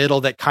right in the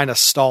middle that kind of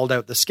stalled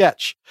out the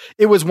sketch.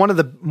 It was one of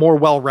the more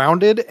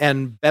well-rounded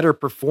and better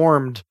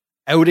performed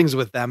outings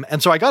with them.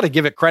 And so I got to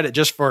give it credit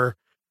just for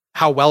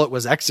how well it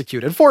was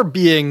executed, for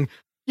being,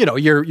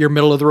 your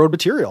middle of the road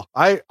material.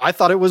 I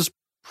thought it was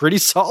pretty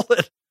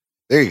solid.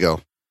 There you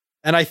go.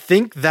 And I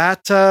think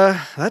that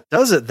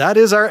does it. That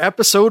is our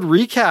episode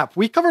recap.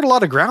 We covered a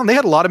lot of ground. They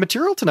had a lot of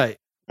material tonight.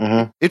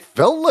 Mm-hmm. It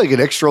felt like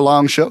an extra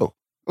long show.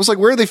 I was like,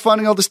 where are they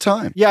finding all this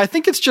time? Yeah, I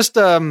think it's just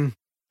a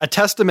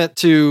testament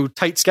to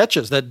tight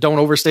sketches that don't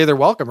overstay their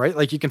welcome, right?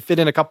 Like, you can fit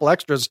in a couple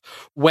extras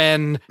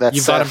when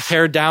you've got them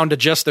pared down to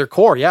just their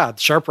core. Yeah,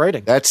 sharp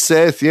writing. That's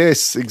Seth.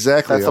 Yes,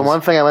 exactly. That's the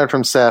one thing I learned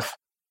from Seth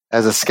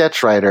as a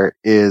sketch writer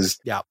is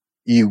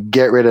you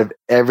get rid of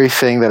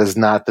everything that is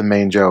not the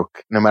main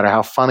joke, no matter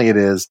how funny it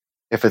is.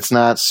 If it's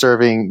not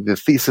serving the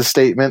thesis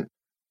statement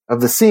of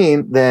the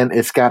scene, then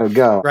it's got to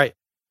go. Right.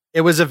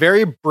 It was a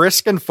very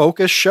brisk and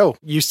focused show.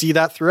 You see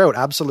that throughout.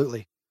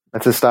 Absolutely.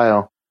 That's his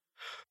style.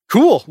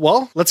 Cool.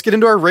 Well, let's get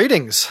into our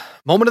ratings.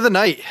 Moment of the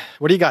night.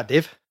 What do you got,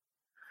 Dave?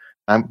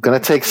 I'm going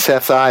to take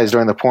Seth's eyes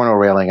during the porno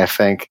railing, I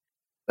think.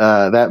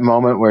 That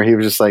moment where he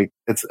was just like,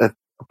 it's a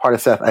part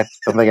of Seth I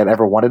don't think I'd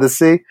ever wanted to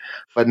see,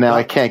 but now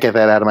I can't get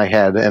that out of my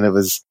head. And it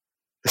was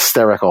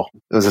hysterical.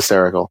 It was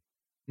hysterical.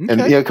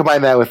 Okay. And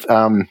combine that with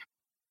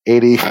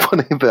 80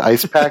 putting the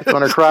ice pack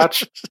on her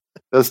crotch.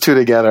 Those two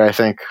together, I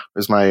think,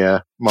 was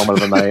my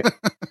moment of the night.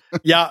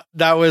 Yeah,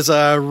 that was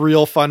a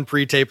real fun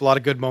pre-tape. A lot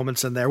of good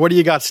moments in there. What do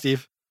you got,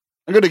 Steve?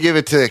 I'm going to give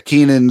it to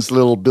Keenan's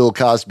little Bill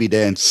Cosby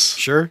dance.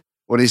 Sure.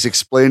 When he's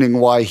explaining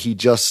why he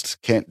just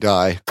can't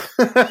die.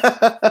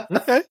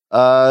 Okay.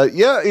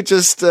 It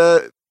just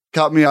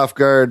caught me off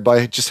guard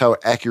by just how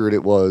accurate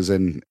it was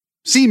and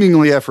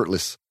seemingly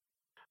effortless.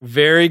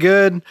 Very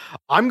good.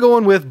 I'm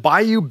going with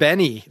Bayou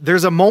Benny.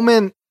 There's a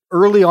moment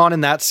early on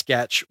in that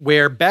sketch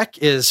where Beck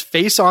is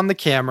face on the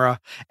camera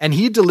and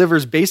he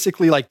delivers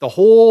basically like the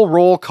whole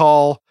roll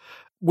call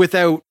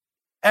without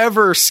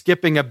ever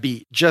skipping a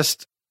beat.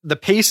 Just the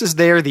pace is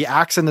there, the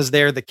accent is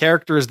there, the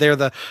character is there,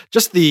 the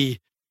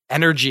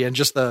energy and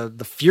just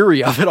the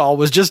fury of it all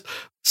was just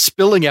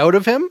spilling out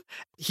of him.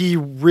 He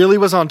really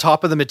was on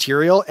top of the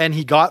material and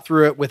he got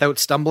through it without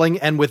stumbling.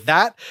 And with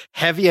that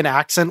heavy an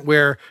accent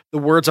where the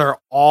words are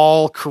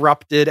all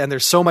corrupted and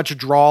there's so much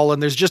drawl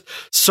and there's just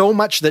so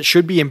much that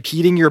should be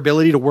impeding your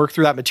ability to work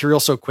through that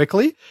material so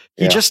quickly.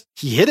 He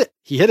hit it.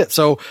 He hit it.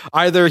 So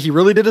either he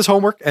really did his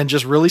homework and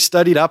just really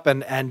studied up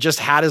and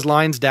just had his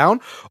lines down,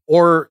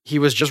 or he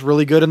was just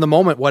really good in the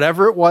moment.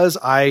 Whatever it was,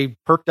 I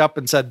perked up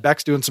and said,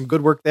 Beck's doing some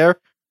good work there.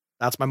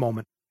 That's my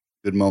moment.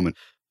 Good moment.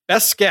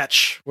 Best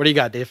sketch. What do you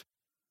got, Dave?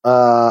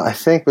 I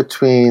think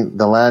between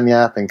the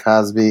Lanyap and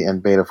Cosby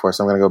and Beta Force,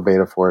 I'm going to go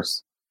Beta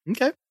Force.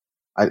 Okay.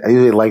 I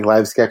usually like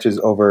live sketches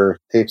over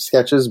tape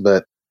sketches,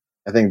 but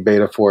I think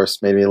Beta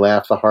Force made me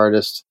laugh the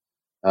hardest.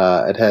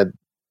 It had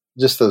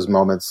just those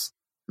moments,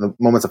 the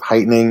moments of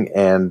heightening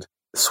and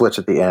the switch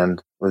at the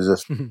end was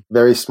just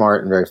very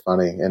smart and very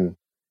funny. And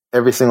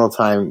every single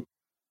time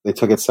they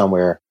took it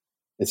somewhere,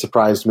 it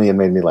surprised me and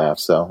made me laugh.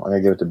 So I'm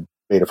going to give it to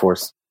Beta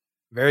Force.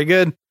 Very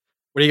good.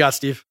 What do you got,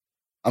 Steve?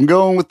 I'm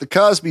going with the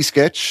Cosby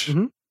sketch.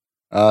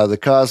 Mm-hmm. The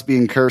Cosby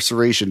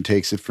incarceration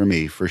takes it for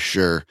me, for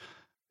sure.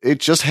 It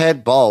just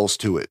had balls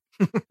to it.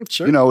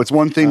 Sure. You know, it's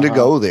one thing to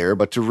go there,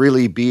 but to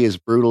really be as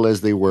brutal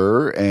as they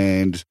were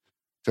and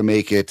to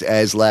make it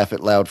as laugh it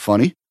loud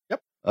funny.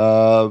 Yep.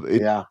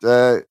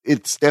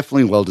 It's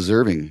definitely well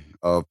deserving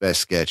of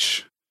best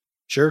sketch.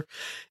 Sure.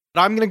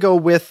 But I'm going to go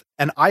with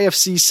an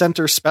IFC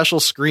Center special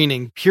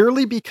screening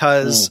purely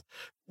because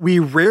we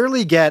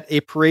rarely get a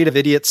Parade of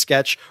Idiots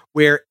sketch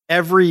where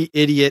every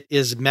idiot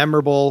is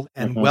memorable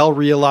and well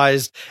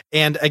realized.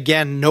 And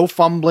again, no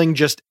fumbling,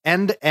 just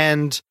end to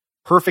end,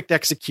 perfect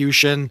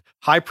execution,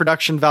 high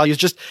production values,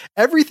 just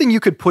everything you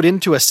could put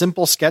into a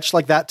simple sketch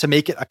like that to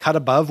make it a cut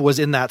above was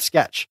in that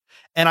sketch.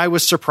 And I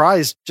was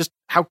surprised just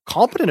how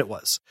competent it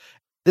was.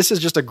 This is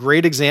just a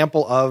great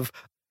example of,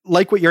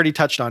 like what you already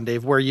touched on,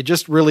 Dave, where you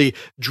just really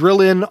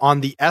drill in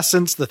on the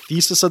essence, the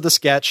thesis of the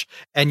sketch,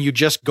 and you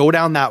just go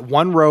down that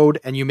one road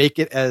and you make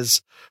it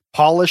as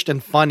polished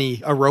and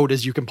funny a road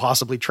as you can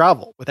possibly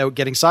travel without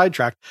getting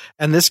sidetracked.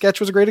 And this sketch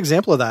was a great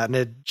example of that. And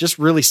it just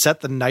really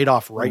set the night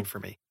off right for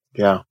me.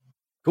 Yeah.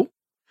 Cool.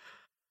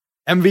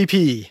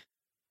 MVP.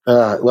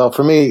 Well,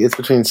 for me, it's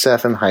between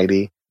Seth and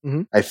Heidi.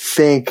 I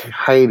think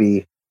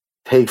Heidi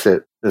takes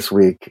it this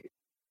week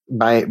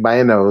by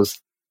a nose.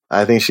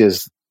 I think she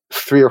has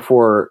 3 or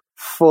 4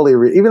 fully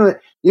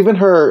even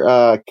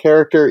her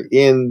character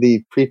in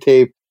the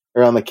pre-tape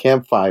around the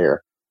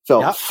campfire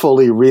felt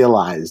fully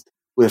realized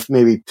with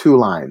maybe 2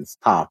 lines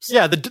tops.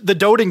 Yeah, the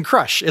doting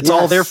crush. It's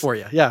all there for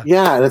you. Yeah.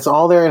 Yeah, and it's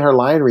all there in her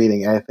line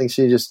reading. And I think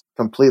she just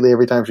completely,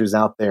 every time she was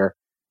out there,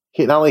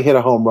 not only hit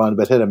a home run,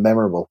 but hit a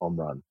memorable home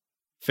run.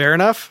 Fair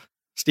enough.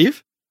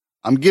 Steve?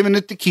 I'm giving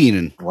it to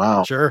Keenan.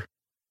 Wow. Sure.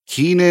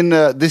 Keenan,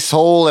 this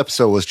whole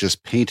episode was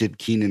just painted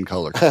Keenan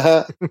color.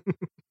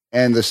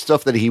 And the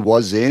stuff that he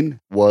was in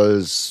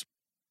was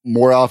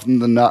more often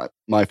than not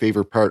my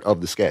favorite part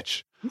of the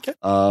sketch. Okay.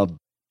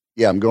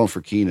 Yeah, I'm going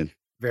for Keenan.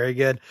 Very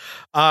good.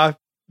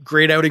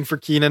 Great outing for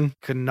Keenan.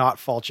 Could not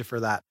fault you for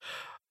that.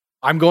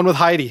 I'm going with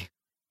Heidi.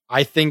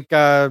 I think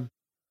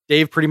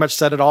Dave pretty much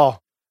said it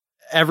all.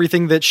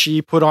 Everything that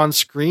she put on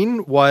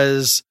screen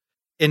was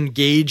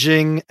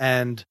engaging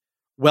and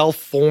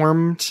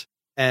well-formed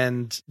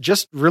and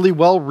just really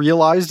well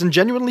realized and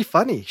genuinely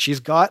funny. She's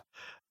got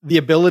the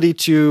ability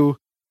to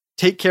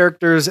take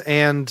characters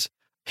and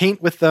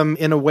paint with them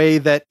in a way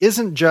that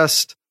isn't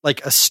just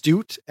like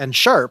astute and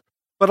sharp,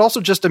 but also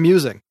just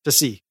amusing to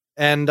see.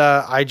 And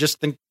I just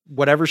think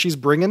whatever she's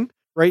bringing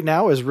right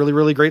now is really,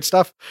 really great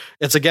stuff.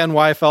 It's again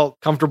why I felt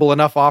comfortable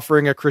enough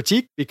offering a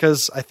critique,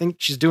 because I think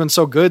she's doing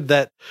so good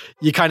that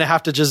you kind of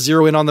have to just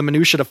zero in on the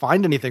minutia to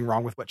find anything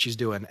wrong with what she's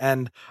doing.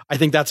 And I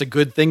think that's a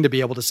good thing to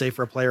be able to say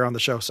for a player on the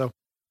show. So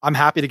I'm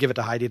happy to give it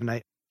to Heidi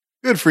tonight.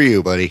 Good for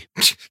you, buddy.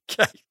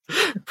 Okay.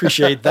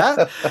 Appreciate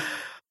that.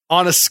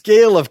 On a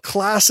scale of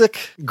classic,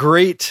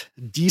 great,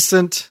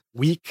 decent,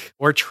 weak,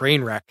 or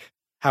train wreck,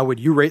 how would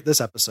you rate this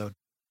episode?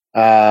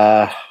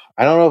 I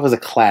don't know if it was a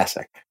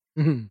classic.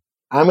 Mm-hmm.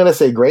 I'm going to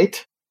say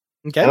great.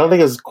 Okay. I don't think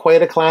it was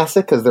quite a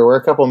classic because there were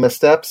a couple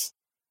missteps.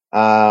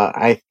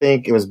 I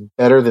think it was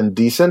better than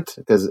decent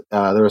because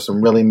there were some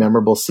really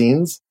memorable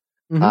scenes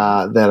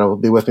that'll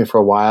be with me for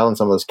a while, and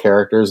some of those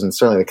characters, and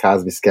certainly the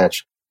Cosby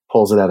sketch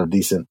pulls it out of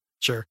decent.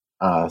 Sure.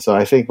 So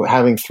I think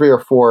having 3 or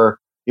 4,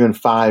 even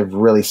 5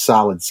 really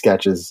solid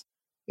sketches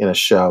in a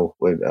show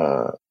would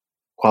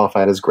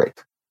qualify it as great.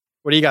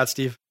 What do you got,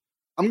 Steve?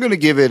 I'm going to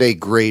give it a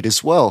great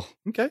as well.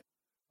 Okay.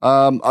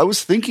 I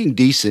was thinking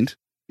decent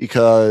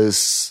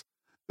because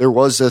there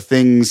was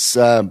things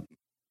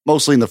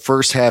mostly in the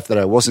first half that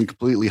I wasn't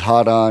completely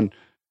hot on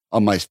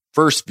my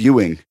first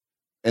viewing.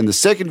 And the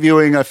second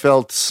viewing, I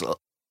felt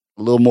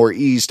a little more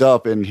eased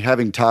up, and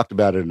having talked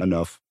about it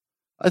enough,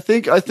 I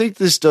think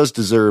this does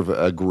deserve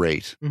a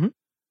great. Mm-hmm.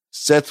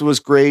 Seth was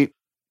great.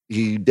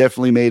 He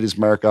definitely made his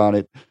mark on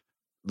it.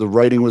 The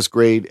writing was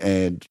great,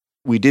 and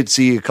we did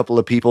see a couple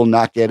of people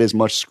not get as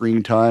much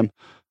screen time,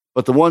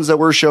 but the ones that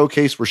were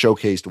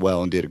showcased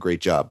well and did a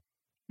great job.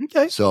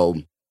 Okay. So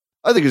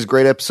I think it's a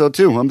great episode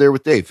too. I'm there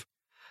with Dave.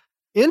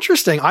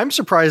 Interesting. I'm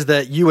surprised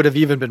that you would have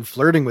even been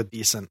flirting with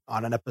decent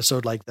on an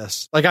episode like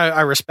this. Like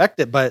I respect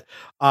it, but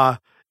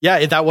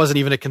that wasn't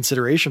even a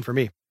consideration for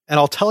me. And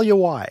I'll tell you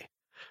why.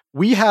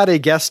 We had a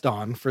guest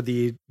on for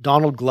the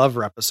Donald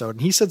Glover episode,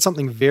 and he said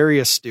something very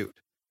astute.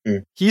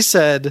 He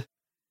said,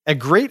 a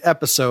great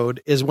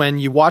episode is when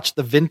you watch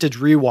the vintage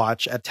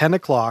rewatch at 10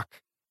 o'clock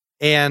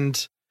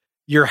and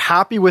you're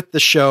happy with the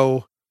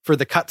show for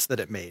the cuts that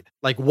it made.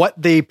 Like what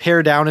they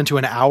pare down into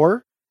an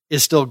hour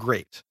is still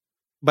great.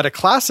 But a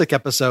classic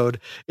episode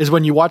is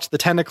when you watch the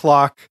 10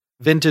 o'clock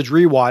vintage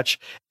rewatch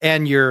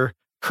and you're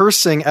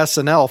cursing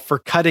SNL for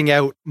cutting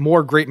out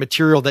more great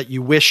material that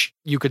you wish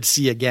you could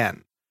see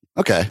again.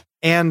 Okay.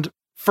 And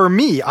for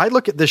me, I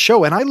look at this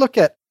show and I look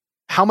at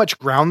how much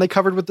ground they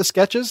covered with the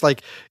sketches.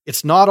 Like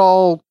it's not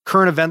all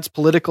current events,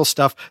 political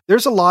stuff.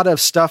 There's a lot of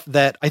stuff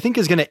that I think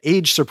is going to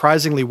age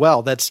surprisingly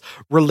well. That's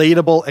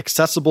relatable,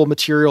 accessible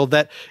material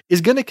that is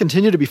going to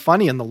continue to be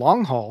funny in the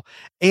long haul.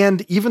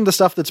 And even the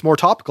stuff that's more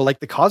topical, like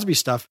the Cosby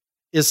stuff,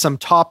 is some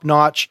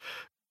top-notch,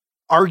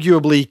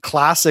 arguably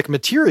classic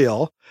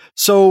material.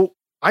 So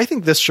I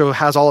think this show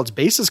has all its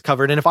bases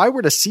covered. And if I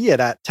were to see it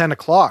at 10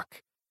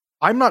 o'clock,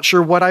 I'm not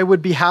sure what I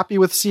would be happy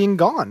with seeing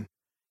gone.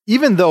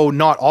 Even though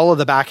not all of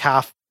the back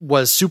half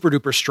was super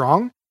duper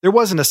strong, there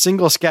wasn't a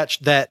single sketch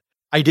that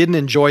I didn't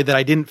enjoy, that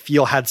I didn't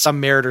feel had some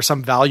merit or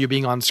some value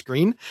being on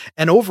screen.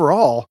 And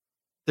overall,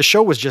 the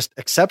show was just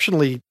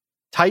exceptionally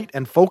tight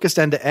and focused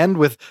end to end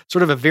with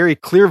sort of a very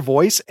clear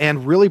voice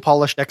and really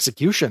polished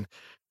execution.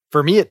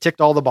 For me, it ticked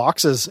all the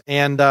boxes.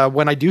 And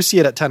when I do see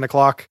it at 10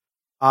 o'clock,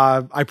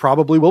 I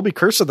probably will be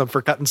cursing them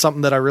for cutting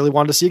something that I really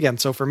wanted to see again.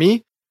 So for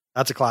me,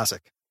 that's a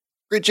classic.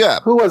 Great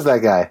job. Who was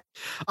that guy?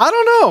 I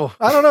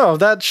don't know.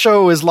 That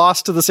show is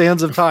lost to the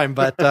sands of time,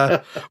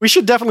 but we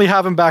should definitely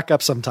have him back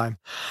up sometime.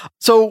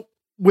 So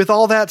with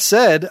all that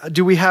said,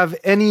 do we have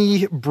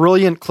any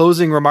brilliant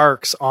closing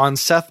remarks on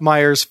Seth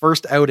Meyers'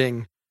 first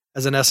outing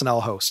as an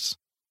SNL host?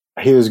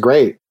 He was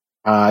great.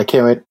 I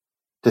can't wait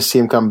to see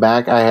him come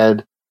back. I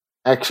had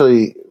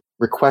actually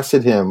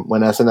requested him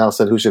when SNL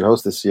said who should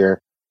host this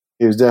year.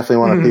 He was definitely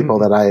one of the people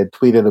that I had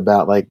tweeted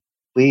about, like,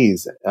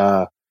 please,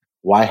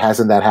 why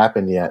hasn't that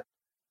happened yet?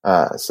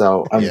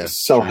 So I'm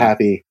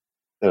happy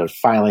that it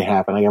finally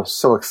happened. I was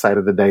so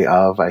excited the day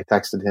of. I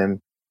texted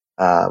him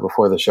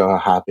before the show how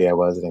happy I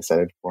was and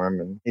excited for him.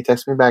 And he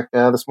texted me back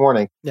this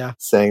morning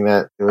saying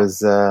that it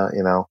was,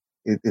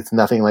 it's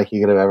nothing like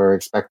he could have ever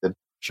expected.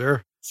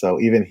 Sure. So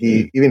even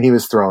he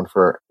was thrown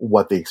for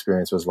what the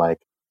experience was like.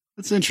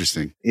 That's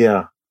interesting.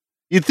 Yeah.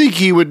 You'd think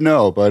he would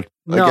know, but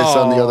I guess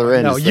on the other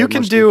end. No, you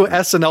can do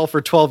SNL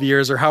for 12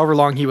 years or however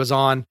long he was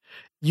on.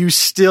 You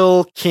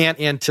still can't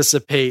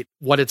anticipate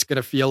what it's going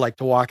to feel like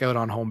to walk out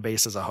on home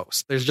base as a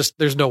host.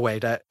 There's no way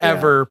to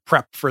ever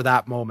prep for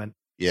that moment.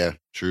 Yeah,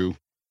 true.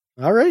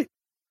 All right.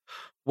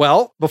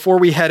 Well, before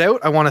we head out,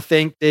 I want to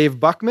thank Dave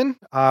Buckman.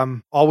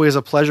 Always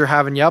a pleasure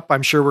having you up.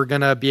 I'm sure we're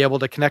going to be able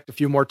to connect a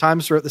few more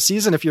times throughout the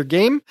season if you're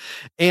game.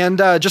 And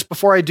just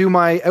before I do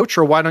my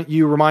outro, why don't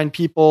you remind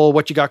people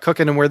what you got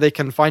cooking and where they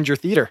can find your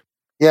theater?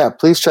 Yeah,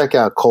 please check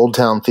out Cold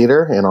Town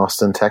Theater in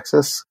Austin,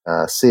 Texas.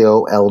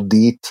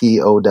 COLDTOWNE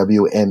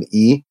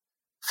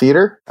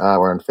Theater.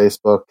 We're on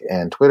Facebook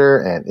and Twitter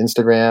and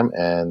Instagram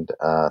and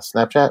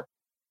Snapchat.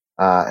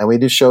 And we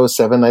do shows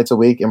 7 nights a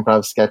week,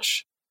 improv,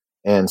 sketch,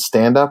 and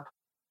stand-up.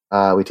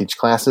 We teach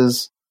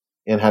classes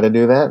in how to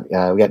do that.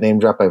 We got name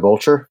dropped by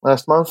Vulture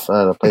last month,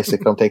 a place to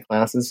come take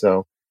classes.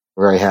 So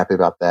we're very happy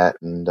about that.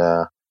 And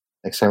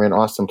next time you're in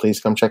Austin, please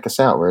come check us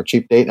out. We're a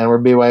cheap date and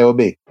we're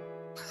BYOB.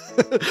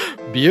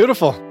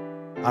 Beautiful.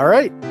 All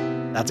right.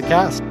 That's a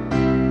cast.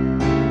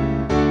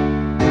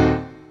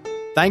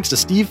 Thanks to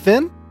Steve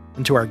Finn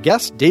and to our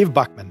guest, Dave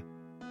Buckman.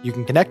 You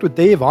can connect with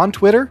Dave on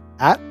Twitter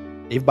at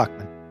Dave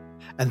Buckman.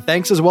 And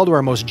thanks as well to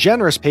our most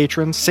generous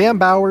patrons, Sam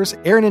Bowers,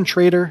 Aaron and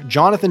Trader,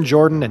 Jonathan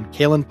Jordan, and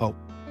Kaylin Pope.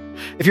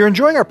 If you're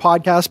enjoying our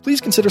podcast, please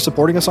consider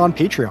supporting us on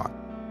Patreon.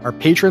 Our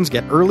patrons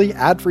get early,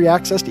 ad-free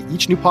access to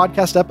each new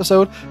podcast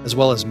episode, as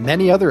well as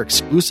many other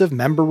exclusive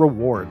member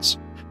rewards.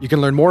 You can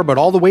learn more about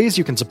all the ways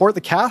you can support the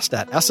cast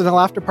at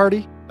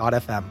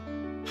snlafterparty.fm.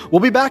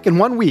 We'll be back in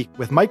 1 week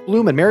with Mike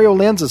Bloom and Mario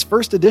Lanza's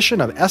first edition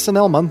of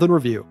SNL Month in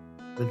Review.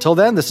 Until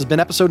then, this has been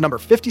episode number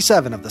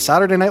 57 of the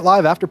Saturday Night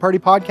Live After Party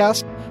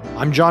podcast.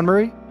 I'm John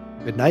Murray.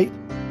 Good night.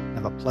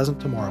 Have a pleasant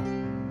tomorrow.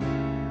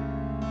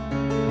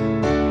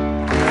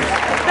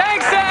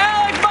 Thanks to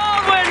Alec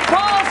Baldwin,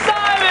 Paul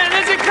Simon,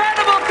 this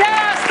incredible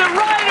cast, the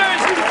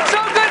writers.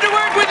 So good to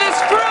work with this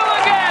crew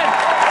again.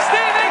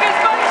 Steve Higgins,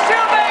 Mike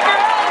Shoemaker,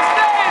 Alex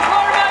Days,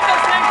 Lauren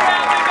Michaels, thanks for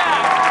having me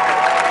back.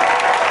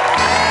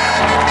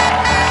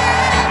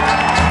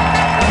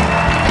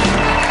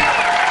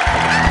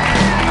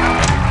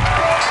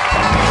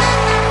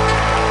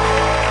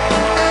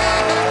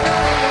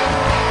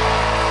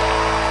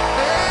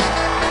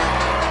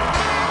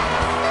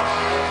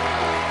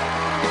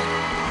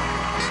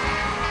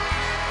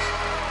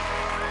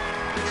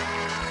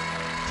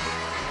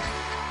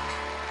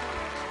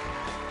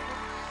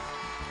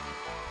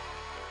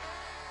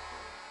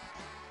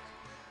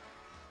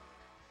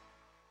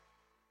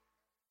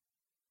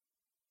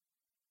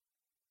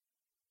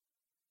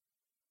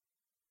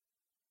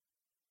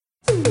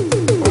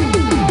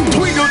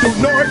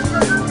 Tweedledoo North,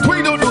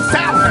 Tweedledoo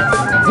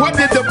South. What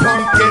did the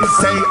pumpkin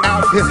say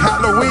out his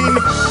Halloween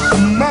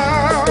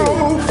mouth?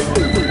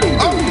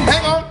 Oh,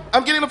 hang on.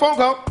 I'm getting a phone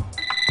call.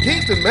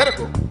 Kingston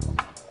Medical.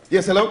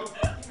 Yes, hello?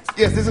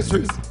 Yes, this is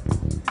Trees.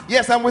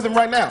 Yes, I'm with him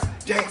right now.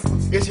 James,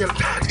 it's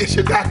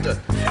your doctor.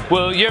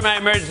 Well, you're my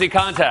emergency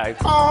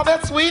contact. Oh,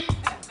 that's sweet.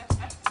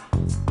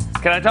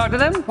 Can I talk to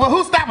them? Well,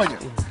 who's stopping you?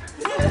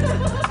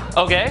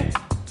 Okay,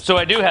 so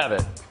I do have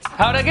it.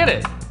 How'd I get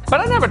it? But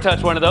I never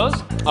touched one of those.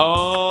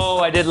 Oh,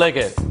 I did lick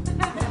it.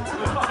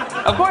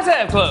 Of course I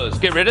have clothes.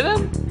 Get rid of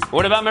them?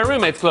 What about my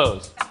roommate's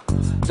clothes?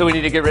 So we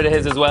need to get rid of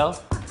his as well?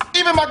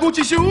 Even my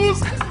Gucci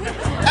shoes?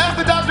 Ask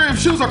the doctor if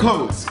shoes are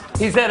clothes.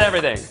 He said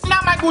everything.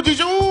 Not my Gucci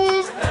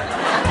shoes.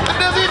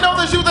 Does he know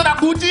the shoes that are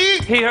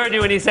Gucci? He heard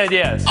you when he said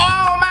yes.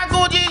 Oh, my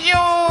Gucci shoes.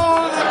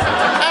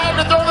 I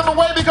had to throw them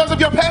away because of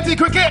your panty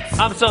crickets.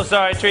 I'm so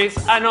sorry, Treese.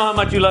 I know how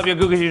much you love your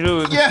Gucci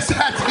shoes. Yes,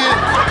 I did.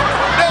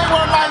 They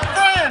were my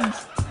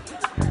friends.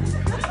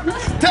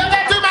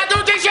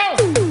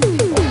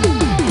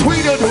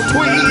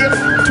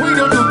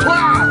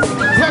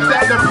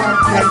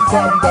 pumpkin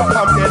from the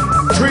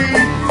pumpkin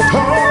tree.